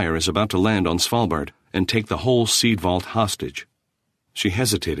for hire is about to land on Svalbard and take the whole seed vault hostage. She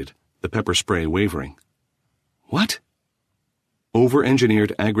hesitated, the pepper spray wavering. What?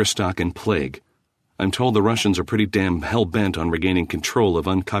 Over-engineered agri-stock and plague. I'm told the Russians are pretty damn hell-bent on regaining control of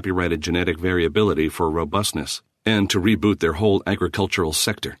uncopyrighted genetic variability for robustness and to reboot their whole agricultural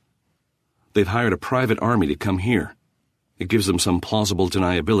sector. They've hired a private army to come here. It gives them some plausible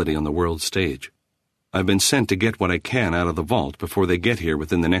deniability on the world stage. I've been sent to get what I can out of the vault before they get here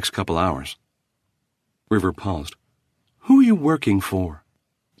within the next couple hours. River paused. Who are you working for?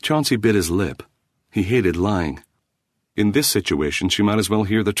 Chauncey bit his lip. He hated lying. In this situation, she might as well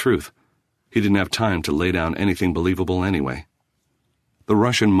hear the truth. He didn't have time to lay down anything believable anyway. The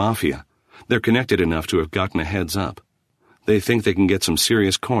Russian mafia. They're connected enough to have gotten a heads up. They think they can get some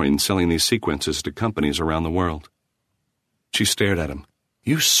serious coin selling these sequences to companies around the world. She stared at him.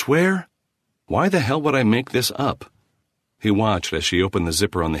 You swear? Why the hell would I make this up? He watched as she opened the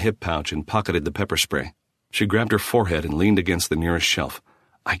zipper on the hip pouch and pocketed the pepper spray. She grabbed her forehead and leaned against the nearest shelf.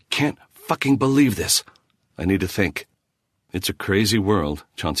 I can't fucking believe this. I need to think. It's a crazy world,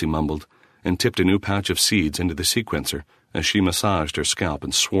 Chauncey mumbled, and tipped a new pouch of seeds into the sequencer as she massaged her scalp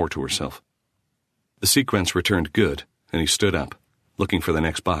and swore to herself. The sequence returned good, and he stood up, looking for the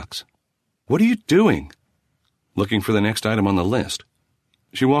next box. What are you doing? Looking for the next item on the list.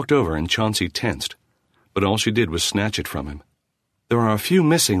 She walked over and Chauncey tensed, but all she did was snatch it from him. There are a few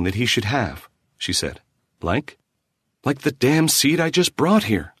missing that he should have, she said. Like? Like the damn seed I just brought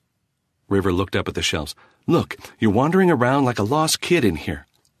here. River looked up at the shelves. Look, you're wandering around like a lost kid in here.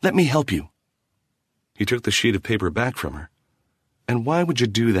 Let me help you. He took the sheet of paper back from her. And why would you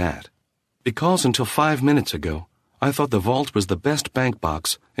do that? Because until 5 minutes ago, I thought the vault was the best bank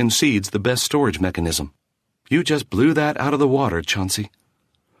box and seeds the best storage mechanism. You just blew that out of the water, Chauncey.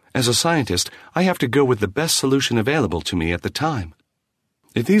 As a scientist, I have to go with the best solution available to me at the time.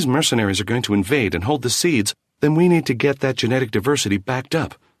 If these mercenaries are going to invade and hold the seeds, then we need to get that genetic diversity backed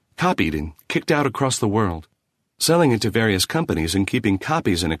up, copied and kicked out across the world. Selling it to various companies and keeping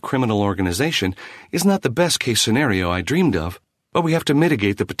copies in a criminal organization is not the best-case scenario I dreamed of, but we have to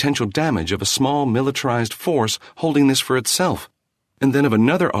mitigate the potential damage of a small militarized force holding this for itself, and then of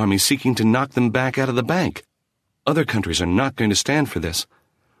another army seeking to knock them back out of the bank. Other countries are not going to stand for this,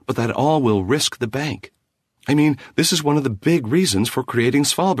 but that all will risk the bank. I mean, this is one of the big reasons for creating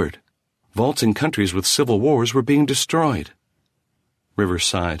Svalbard. Vaults in countries with civil wars were being destroyed. River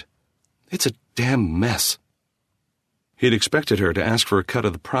sighed. It's a damn mess. He'd expected her to ask for a cut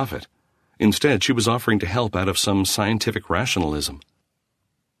of the profit. Instead, she was offering to help out of some scientific rationalism.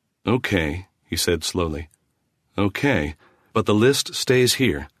 Okay, he said slowly. Okay, but the list stays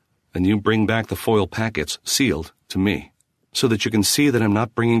here, and you bring back the foil packets, sealed, to me, so that you can see that I'm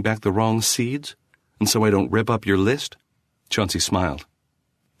not bringing back the wrong seeds, and so I don't rip up your list? Chauncey smiled.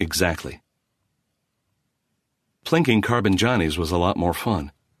 Exactly. Plinking carbon johnnies was a lot more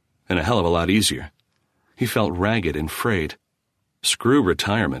fun, and a hell of a lot easier. He felt ragged and frayed. Screw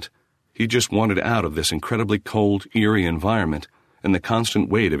retirement. He just wanted out of this incredibly cold, eerie environment and the constant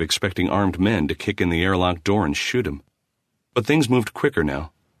weight of expecting armed men to kick in the airlock door and shoot him. But things moved quicker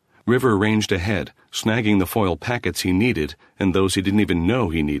now. River ranged ahead, snagging the foil packets he needed and those he didn't even know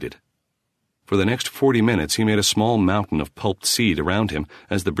he needed. For the next 40 minutes, he made a small mountain of pulped seed around him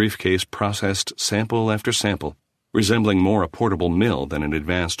as the briefcase processed sample after sample, resembling more a portable mill than an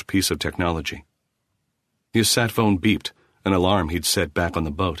advanced piece of technology. His sat phone beeped, an alarm he'd set back on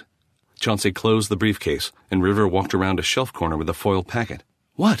the boat. Chauncey closed the briefcase, and River walked around a shelf corner with a foil packet.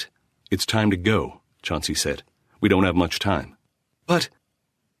 "What?" "It's time to go," Chauncey said. "We don't have much time." "But—"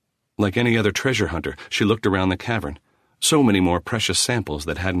 Like any other treasure hunter, she looked around the cavern. So many more precious samples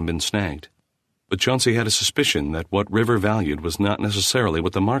that hadn't been snagged. But Chauncey had a suspicion that what River valued was not necessarily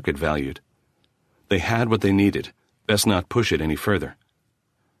what the market valued. They had what they needed. Best not push it any further.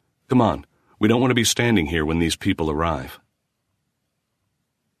 "Come on. We don't want to be standing here when these people arrive."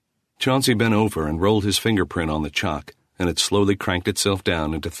 Chauncey bent over and rolled his fingerprint on the chalk, and it slowly cranked itself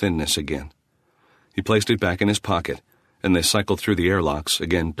down into thinness again. He placed it back in his pocket, and they cycled through the airlocks,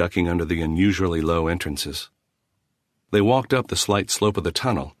 again ducking under the unusually low entrances. They walked up the slight slope of the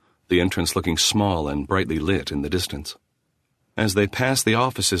tunnel, the entrance looking small and brightly lit in the distance. As they passed the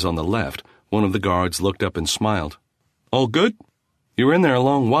offices on the left, one of the guards looked up and smiled. "All good? You were in there a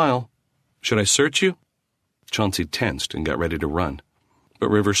long while. Should I search you?" Chauncey tensed and got ready to run. But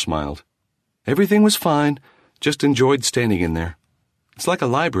River smiled. "Everything was fine. Just enjoyed standing in there. It's like a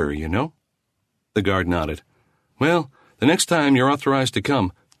library, you know?" The guard nodded. "Well, the next time you're authorized to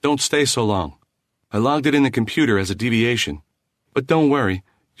come, don't stay so long. I logged it in the computer as a deviation. But don't worry,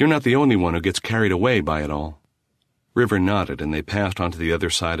 you're not the only one who gets carried away by it all." River nodded, and they passed onto the other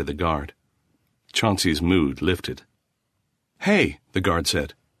side of the guard. Chauncey's mood lifted. "Hey," the guard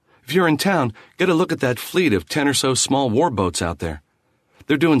said, "if you're in town, get a look at that fleet of 10 or so small warboats out there.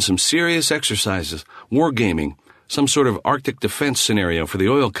 They're doing some serious exercises, wargaming, some sort of Arctic defense scenario for the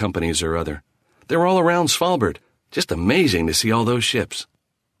oil companies or other. They're all around Svalbard. Just amazing to see all those ships."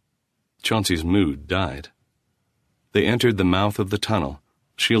 Chauncey's mood died. They entered the mouth of the tunnel,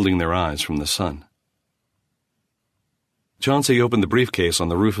 shielding their eyes from the sun. Chauncey opened the briefcase on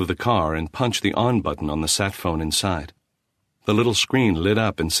the roof of the car and punched the on button on the sat phone inside. The little screen lit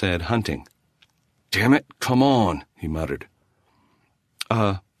up and said, "Hunting." "Damn it, come on," he muttered.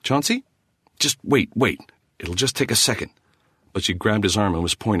 Chauncey? Just wait. It'll just take a second." But she grabbed his arm and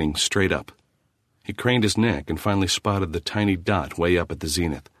was pointing straight up. He craned his neck and finally spotted the tiny dot way up at the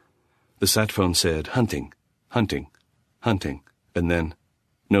zenith. The sat phone said, "Hunting, hunting, hunting," and then,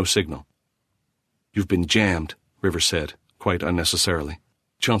 no signal. "You've been jammed," River said, quite unnecessarily.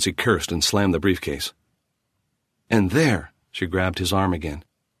 Chauncey cursed and slammed the briefcase. "And there," she grabbed his arm again.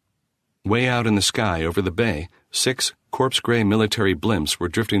 Way out in the sky over the bay, 6 corpse-gray military blimps were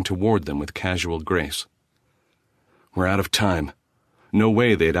drifting toward them with casual grace. "We're out of time." No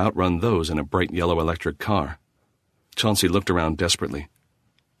way they'd outrun those in a bright yellow electric car. Chauncey looked around desperately.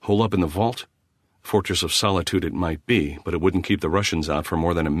 Hole up in the vault? Fortress of Solitude it might be, but it wouldn't keep the Russians out for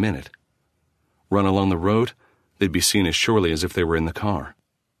more than a minute. Run along the road? They'd be seen as surely as if they were in the car.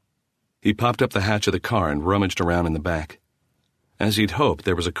 He popped up the hatch of the car and rummaged around in the back. As he'd hoped,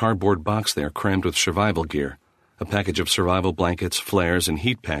 there was a cardboard box there crammed with survival gear, a package of survival blankets, flares, and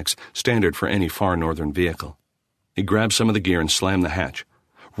heat packs standard for any far northern vehicle. He grabbed some of the gear and slammed the hatch.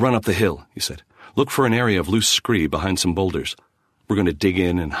 "Run up the hill," he said. "Look for an area of loose scree behind some boulders. We're going to dig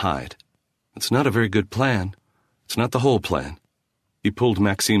in and hide." "It's not a very good plan." "It's not the whole plan." He pulled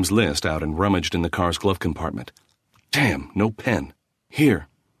Maxime's list out and rummaged in the car's glove compartment. "Damn, no pen. Here."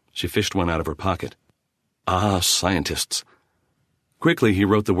 She fished one out of her pocket. "Ah, scientists." Quickly he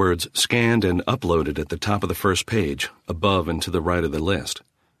wrote the words "scanned and uploaded" at the top of the first page, above and to the right of the list.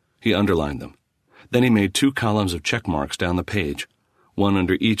 He underlined them. Then he made 2 columns of check marks down the page, one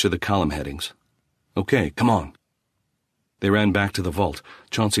under each of the column headings. "Okay, come on." They ran back to the vault.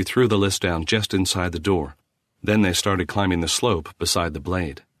 Chauncey threw the list down just inside the door. Then they started climbing the slope beside the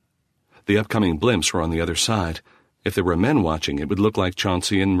blade. The upcoming blimps were on the other side. If there were men watching, it would look like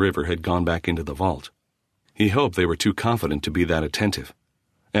Chauncey and River had gone back into the vault. He hoped they were too confident to be that attentive.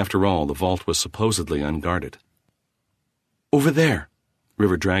 After all, the vault was supposedly unguarded. "Over there!"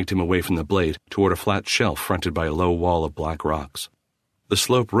 River dragged him away from the blade toward a flat shelf fronted by a low wall of black rocks. The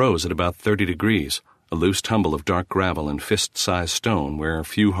slope rose at about 30 degrees, a loose tumble of dark gravel and fist-sized stone where a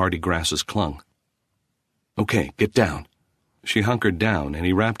few hardy grasses clung. "Okay, get down." She hunkered down, and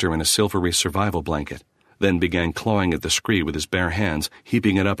he wrapped her in a silvery survival blanket, then began clawing at the scree with his bare hands,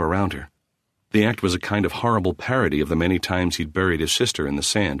 heaping it up around her. The act was a kind of horrible parody of the many times he'd buried his sister in the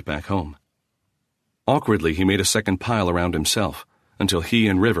sand back home. Awkwardly, he made a second pile around himself, until he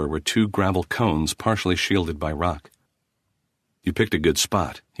and River were two gravel cones partially shielded by rock. "You picked a good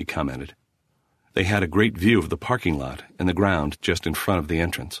spot," he commented. They had a great view of the parking lot and the ground just in front of the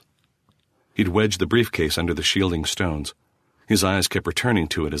entrance. He'd wedged the briefcase under the shielding stones. His eyes kept returning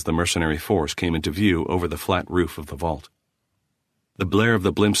to it as the mercenary force came into view over the flat roof of the vault. The blare of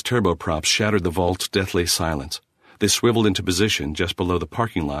the blimp's turboprops shattered the vault's deathly silence. They swiveled into position just below the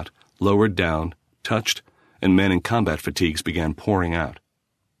parking lot, lowered down, touched, and men in combat fatigues began pouring out.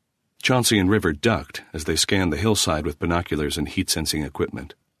 Chauncey and River ducked as they scanned the hillside with binoculars and heat-sensing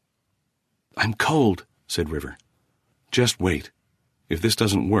equipment. "I'm cold," said River. "Just wait. If this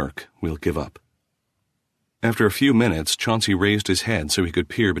doesn't work, we'll give up." After a few minutes, Chauncey raised his head so he could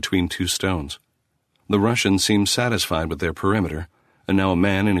peer between two stones. The Russians seemed satisfied with their perimeter, and now a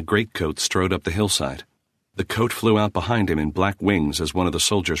man in a greatcoat strode up the hillside. The coat flew out behind him in black wings as one of the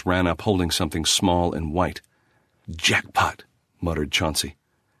soldiers ran up holding something small and white. "Jackpot," muttered Chauncey.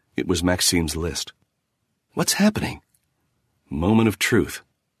 It was Maxim's list. "What's happening?" Moment of truth.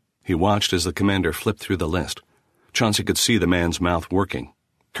 He watched as the commander flipped through the list. Chauncey could see the man's mouth working,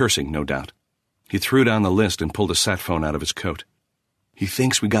 cursing, no doubt. He threw down the list and pulled a sat phone out of his coat. "He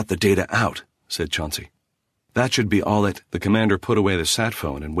thinks we got the data out," said Chauncey. "That should be all it—" The commander put away the sat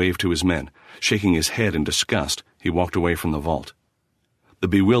phone and waved to his men. Shaking his head in disgust, he walked away from the vault. The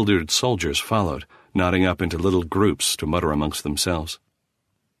bewildered soldiers followed, nodding up into little groups to mutter amongst themselves.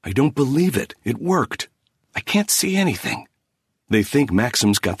 "I don't believe it. It worked. I can't see anything. They think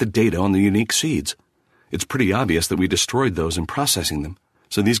Maxim's got the data on the unique seeds. It's pretty obvious that we destroyed those in processing them,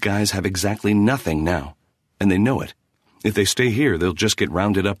 so these guys have exactly nothing now, and they know it. If they stay here, they'll just get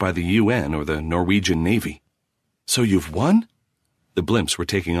rounded up by the UN or the Norwegian Navy." "So you've won?" The blimps were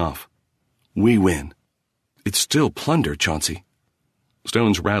taking off. "We win." "It's still plunder, Chauncey."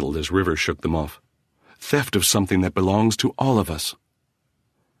 Stones rattled as River shook them off. "Theft of something that belongs to all of us."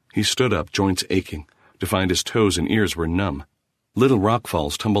 He stood up, joints aching, to find his toes and ears were numb. Little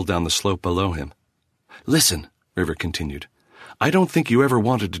rockfalls tumbled down the slope below him. "Listen," River continued, "I don't think you ever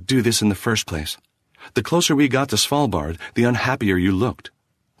wanted to do this in the first place. The closer we got to Svalbard, the unhappier you looked.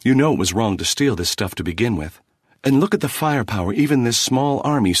 You know it was wrong to steal this stuff to begin with. And look at the firepower even this small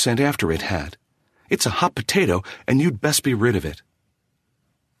army sent after it had. It's a hot potato, and you'd best be rid of it."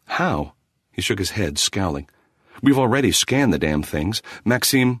 "How?" He shook his head, scowling. "We've already scanned the damn things.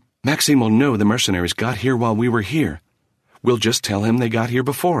 Maxim will know the mercenaries got here while we were here. We'll just tell him they got here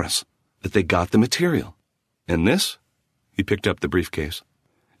before us, that they got the material. And this?" He picked up the briefcase.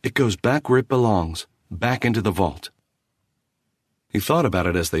 "It goes back where it belongs, back into the vault." He thought about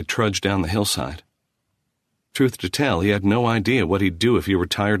it as they trudged down the hillside. Truth to tell, he had no idea what he'd do if he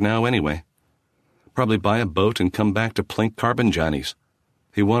retired now anyway. Probably buy a boat and come back to plink carbon johnnies.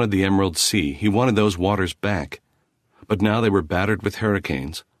 He wanted the Emerald Sea. He wanted those waters back. But now they were battered with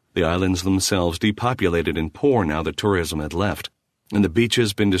hurricanes, the islands themselves depopulated and poor now that tourism had left, and the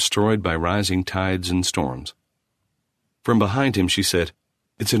beaches been destroyed by rising tides and storms. From behind him, she said,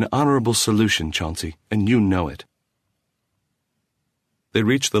 "It's an honorable solution, Chauncey, and you know it." They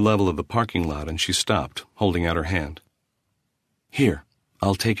reached the level of the parking lot, and she stopped, holding out her hand. "Here,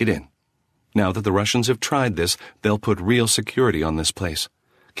 I'll take it in. Now that the Russians have tried this, they'll put real security on this place.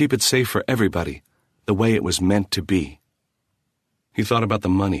 Keep it safe for everybody, the way it was meant to be." He thought about the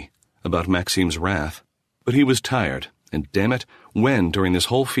money, about Maxim's wrath, but he was tired, and damn it, when during this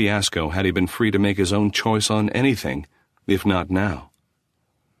whole fiasco had he been free to make his own choice on anything, if not now?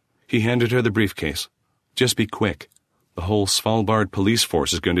 He handed her the briefcase. "Just be quick. The whole Svalbard police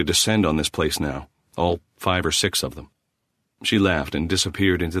force is going to descend on this place now, all 5 or 6 of them." She laughed and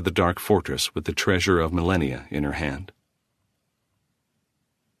disappeared into the dark fortress with the treasure of millennia in her hand.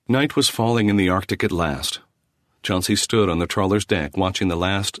 Night was falling in the Arctic at last. Chauncey stood on the trawler's deck watching the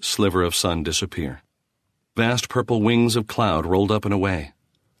last sliver of sun disappear. Vast purple wings of cloud rolled up and away,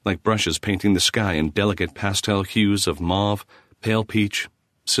 like brushes painting the sky in delicate pastel hues of mauve, pale peach,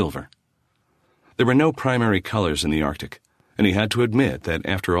 silver. There were no primary colors in the Arctic, and he had to admit that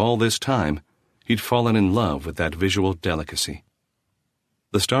after all this time, he'd fallen in love with that visual delicacy.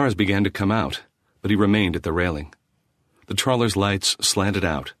 The stars began to come out, but he remained at the railing. The trawler's lights slanted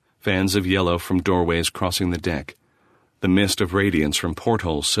out, fans of yellow from doorways crossing the deck, the mist of radiance from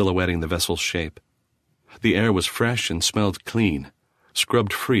portholes silhouetting the vessel's shape. The air was fresh and smelled clean,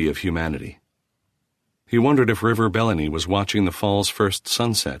 scrubbed free of humanity. He wondered if River Bellany was watching the fall's first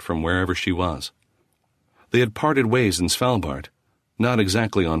sunset from wherever she was. They had parted ways in Svalbard, not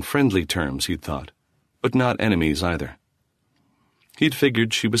exactly on friendly terms, he'd thought, but not enemies either. He'd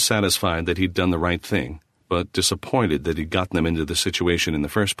figured she was satisfied that he'd done the right thing, but disappointed that he'd gotten them into the situation in the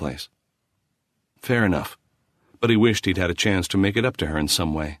first place. Fair enough, but he wished he'd had a chance to make it up to her in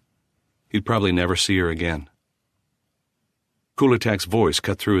some way. He'd probably never see her again. Kulatak's voice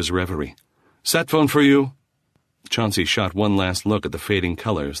cut through his reverie. "Sat phone for you." Chauncey shot one last look at the fading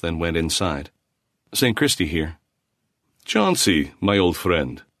colors, then went inside. "St. Christy here." "Chauncey, my old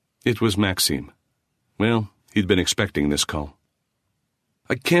friend." It was Maxime. Well, he'd been expecting this call.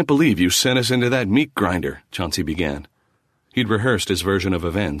 "I can't believe you sent us into that meat grinder," Chauncey began. He'd rehearsed his version of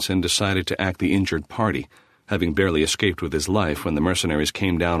events and decided to act the injured party, having barely escaped with his life when the mercenaries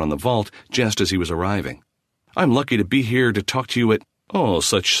came down on the vault just as he was arriving. "I'm lucky to be here to talk to you at—" "Oh,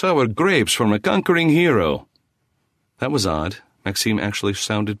 such sour grapes from a conquering hero." That was odd. Maxime actually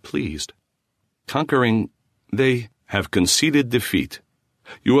sounded pleased. "Conquering, they have conceded defeat.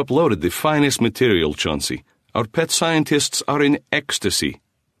 You uploaded the finest material, Chauncey. Our pet scientists are in ecstasy.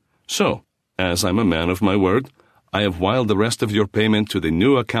 So, as I'm a man of my word, I have wired the rest of your payment to the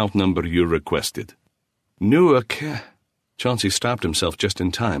new account number you requested." "New account—" Chauncey stopped himself just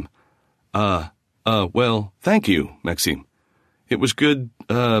in time. Well, thank you, Maxime. It was good,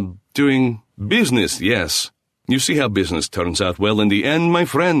 doing business, yes. You see how business turns out well in the end, my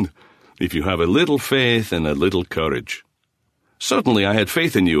friend, if you have a little faith and a little courage. Certainly I had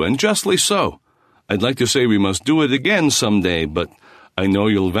faith in you, and justly so. I'd like to say we must do it again someday, but I know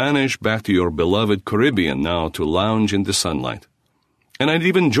you'll vanish back to your beloved Caribbean now to lounge in the sunlight. And I'd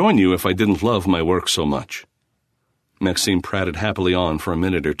even join you if I didn't love my work so much." Maxime prated happily on for a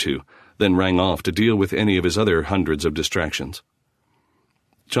minute or two, then rang off to deal with any of his other hundreds of distractions.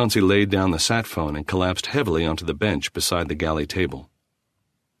 Chauncey laid down the sat phone and collapsed heavily onto the bench beside the galley table.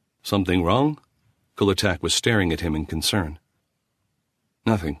 "Something wrong?" Kulatak was staring at him in concern.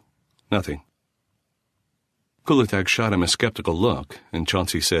 Nothing. Kulatak shot him a skeptical look, and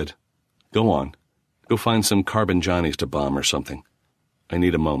Chauncey said, "Go on. Go find some carbon johnnies to bomb or something. I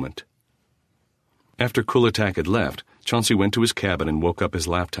need a moment." After Kulatak had left, Chauncey went to his cabin and woke up his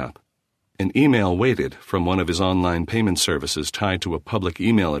laptop. An email waited from one of his online payment services tied to a public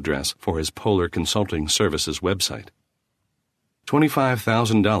email address for his Polar Consulting Services website.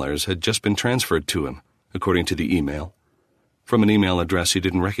 $25,000 had just been transferred to him, according to the email, from an email address he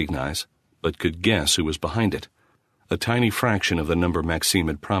didn't recognize, but could guess who was behind it, a tiny fraction of the number Maxime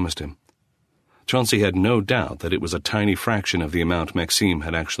had promised him. Chauncey had no doubt that it was a tiny fraction of the amount Maxime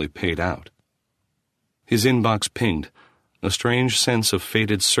had actually paid out. His inbox pinged. A strange sense of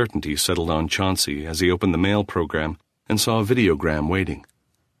fated certainty settled on Chauncey as he opened the mail program and saw a videogram waiting.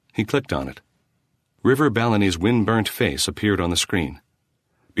 He clicked on it. River Balony's wind-burnt face appeared on the screen.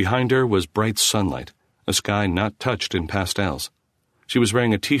 Behind her was bright sunlight, a sky not touched in pastels. She was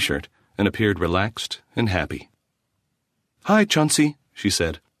wearing a T-shirt and appeared relaxed and happy. "Hi, Chauncey," she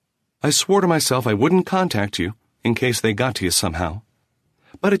said. "I swore to myself I wouldn't contact you in case they got to you somehow.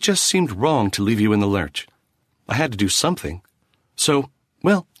 But it just seemed wrong to leave you in the lurch. I had to do something. So,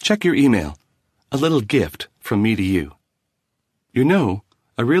 well, check your email. A little gift from me to you. You know,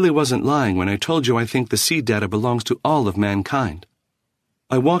 I really wasn't lying when I told you I think the seed data belongs to all of mankind.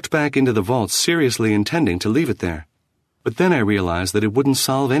 I walked back into the vault seriously intending to leave it there. But then I realized that it wouldn't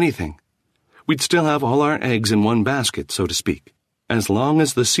solve anything. We'd still have all our eggs in one basket, so to speak. As long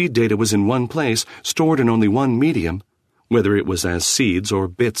as the seed data was in one place, stored in only one medium, whether it was as seeds or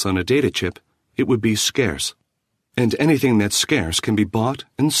bits on a data chip, it would be scarce. And anything that's scarce can be bought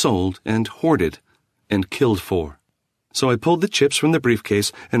and sold and hoarded and killed for. So I pulled the chips from the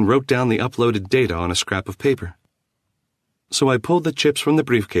briefcase and wrote down the uploaded data on a scrap of paper.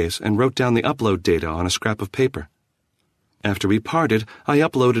 After we parted, I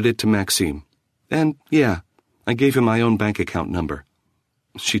uploaded it to Maxime. And, yeah, I gave him my own bank account number."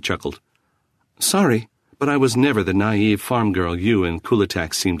 She chuckled. "Sorry, but I was never the naive farm girl you and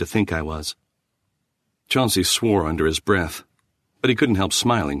Kulatak seemed to think I was." Chauncey swore under his breath, but he couldn't help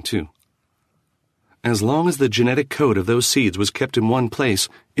smiling, too. "As long as the genetic code of those seeds was kept in one place,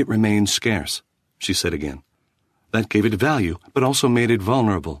 it remained scarce," she said again. "That gave it value, but also made it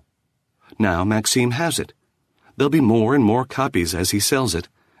vulnerable. Now Maxime has it. There'll be more and more copies as he sells it,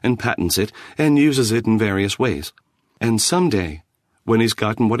 and patents it, and uses it in various ways. And someday, when he's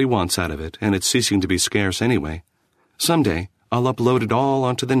gotten what he wants out of it, and it's ceasing to be scarce anyway, someday I'll upload it all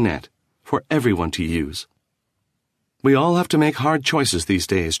onto the net, for everyone to use. We all have to make hard choices these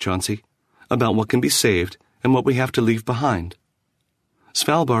days, Chauncey, about what can be saved and what we have to leave behind.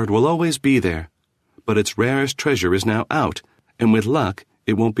 Svalbard will always be there, but its rarest treasure is now out, and with luck,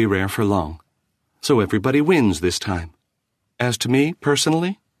 it won't be rare for long. So everybody wins this time. As to me,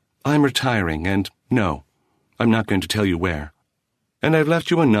 personally, I'm retiring, and No, I'm not going to tell you where. And I've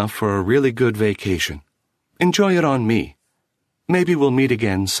left you enough for a really good vacation. Enjoy it on me. Maybe we'll meet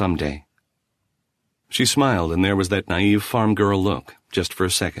again someday." She smiled, and there was that naive farm girl look, just for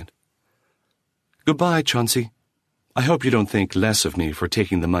a second. "Goodbye, Chauncey. I hope you don't think less of me for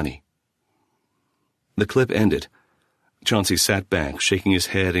taking the money." The clip ended. Chauncey sat back, shaking his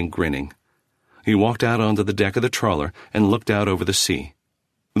head and grinning. He walked out onto the deck of the trawler and looked out over the sea.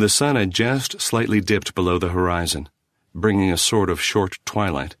 The sun had just slightly dipped below the horizon, bringing a sort of short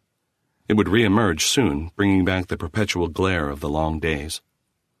twilight. It would re-emerge soon, bringing back the perpetual glare of the long days.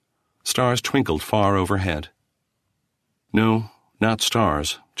 Stars twinkled far overhead. No, not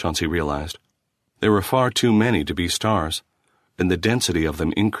stars, Chauncey realized. There were far too many to be stars, and the density of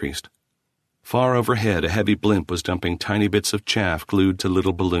them increased. Far overhead, a heavy blimp was dumping tiny bits of chaff glued to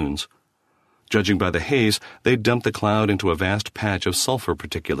little balloons. Judging by the haze, they'd dumped the cloud into a vast patch of sulfur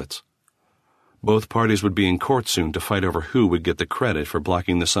particulates. Both parties would be in court soon to fight over who would get the credit for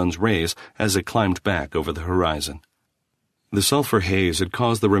blocking the sun's rays as it climbed back over the horizon. The sulfur haze had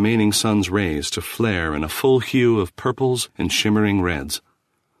caused the remaining sun's rays to flare in a full hue of purples and shimmering reds,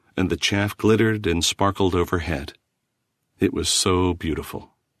 and the chaff glittered and sparkled overhead. It was so beautiful.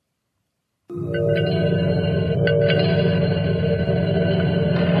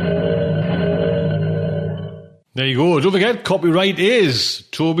 There you go. Don't forget, copyright is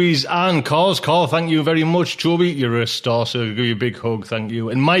Toby's and Karl's. Karl, thank you very much. Toby, you're a star, so I'll give you a big hug. Thank you.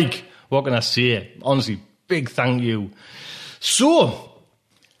 And Mike, what can I say? Honestly, big thank you. So,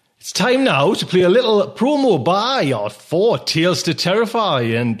 it's time now to play a little promo by or for Tales to Terrify.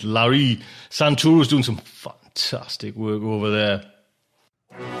 And Larry Santoro's doing some fantastic work over there.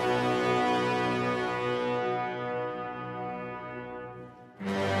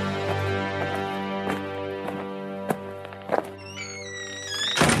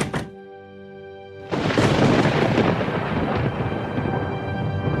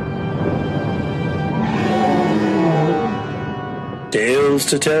 Tales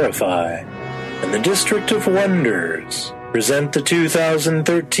to Terrify and the District of Wonders present the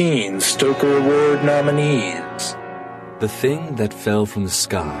 2013 Stoker Award nominees. The Thing That Fell from the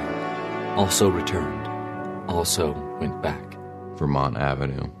Sky also returned, also went back. Vermont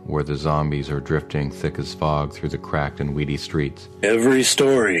Avenue, where the zombies are drifting thick as fog through the cracked and weedy streets. Every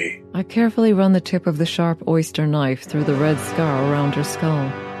story. I carefully run the tip of the sharp oyster knife through the red scar around her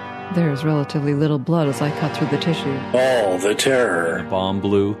skull. There's relatively little blood as I cut through the tissue. All the terror. The bomb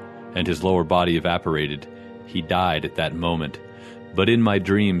blew, and his lower body evaporated. He died at that moment. But in my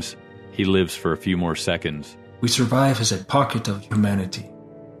dreams, he lives for a few more seconds. We survive as a pocket of humanity,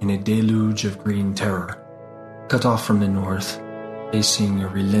 in a deluge of green terror, cut off from the north, facing a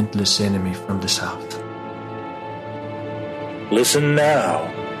relentless enemy from the south. Listen now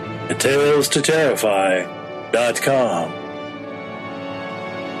at TalesToTerrify.com.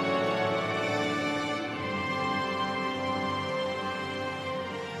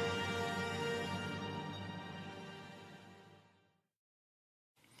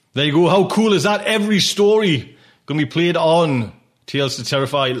 There you go. How cool is that? Every story going to be played on Tales to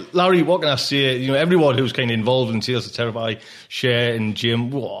Terrify. Larry, what can I say? You know, everyone who's kind of involved in Tales to Terrify, Cher and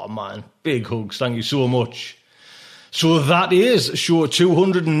Jim, oh man, big hugs. Thank you so much. So that is show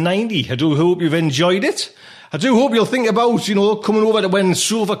 290. I do hope you've enjoyed it. I do hope you'll think about, you know, coming over to when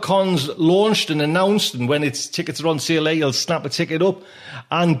SofaCon's launched and announced, and when its tickets are on sale there, you'll snap a ticket up.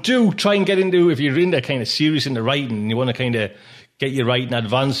 And do try and get into, if you're into kind of serious into writing, and you want to kind of get your writing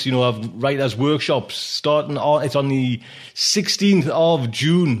advance, you know, have writers' workshops starting on, it's on the 16th of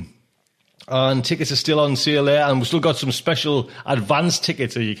June. And tickets are still on sale there, and we've still got some special advance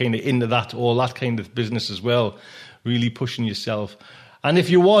tickets, so you're kind of into that, all that kind of business as well. Really pushing yourself. And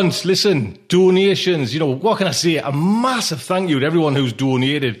if you want, listen, donations, you know, what can I say? A massive thank you to everyone who's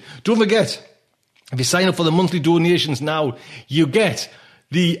donated. Don't forget, if you sign up for the monthly donations now, you get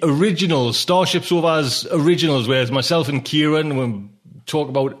the original StarShipSofa's originals, where it's myself and Kieran, we talk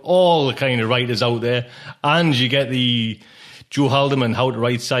about all the kind of writers out there, and you get the Joe Haldeman How to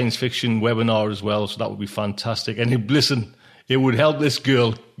Write Science Fiction webinar as well, so that would be fantastic. And listen, it would help this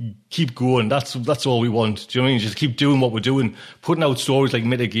girl keep going. That's all we want. Do you know what I mean? Just keep doing what we're doing, putting out stories like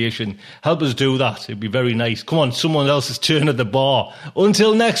Mitigation. Help us do that. It'd be very nice. Come on, someone else's turn at the bar.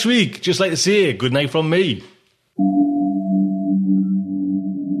 Until next week, just like to say, good night from me.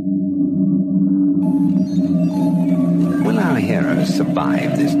 Will our heroes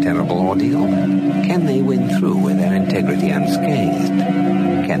survive this terrible ordeal? Can they win through with their integrity unscathed?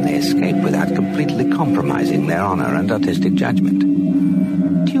 Can they escape without completely compromising their honor and artistic judgment?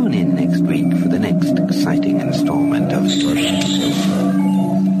 Tune in next week for the next exciting installment of StarShipSofa.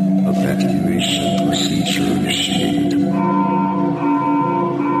 Evacuation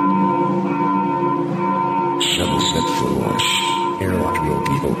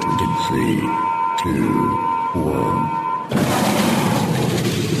 3, 2,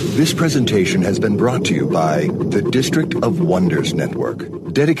 1. This presentation has been brought to you by the District of Wonders Network,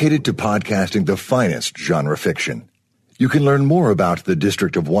 dedicated to podcasting the finest genre fiction. You can learn more about the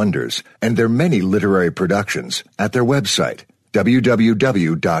District of Wonders and their many literary productions at their website,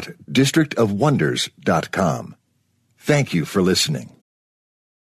 www.districtofwonders.com. Thank you for listening.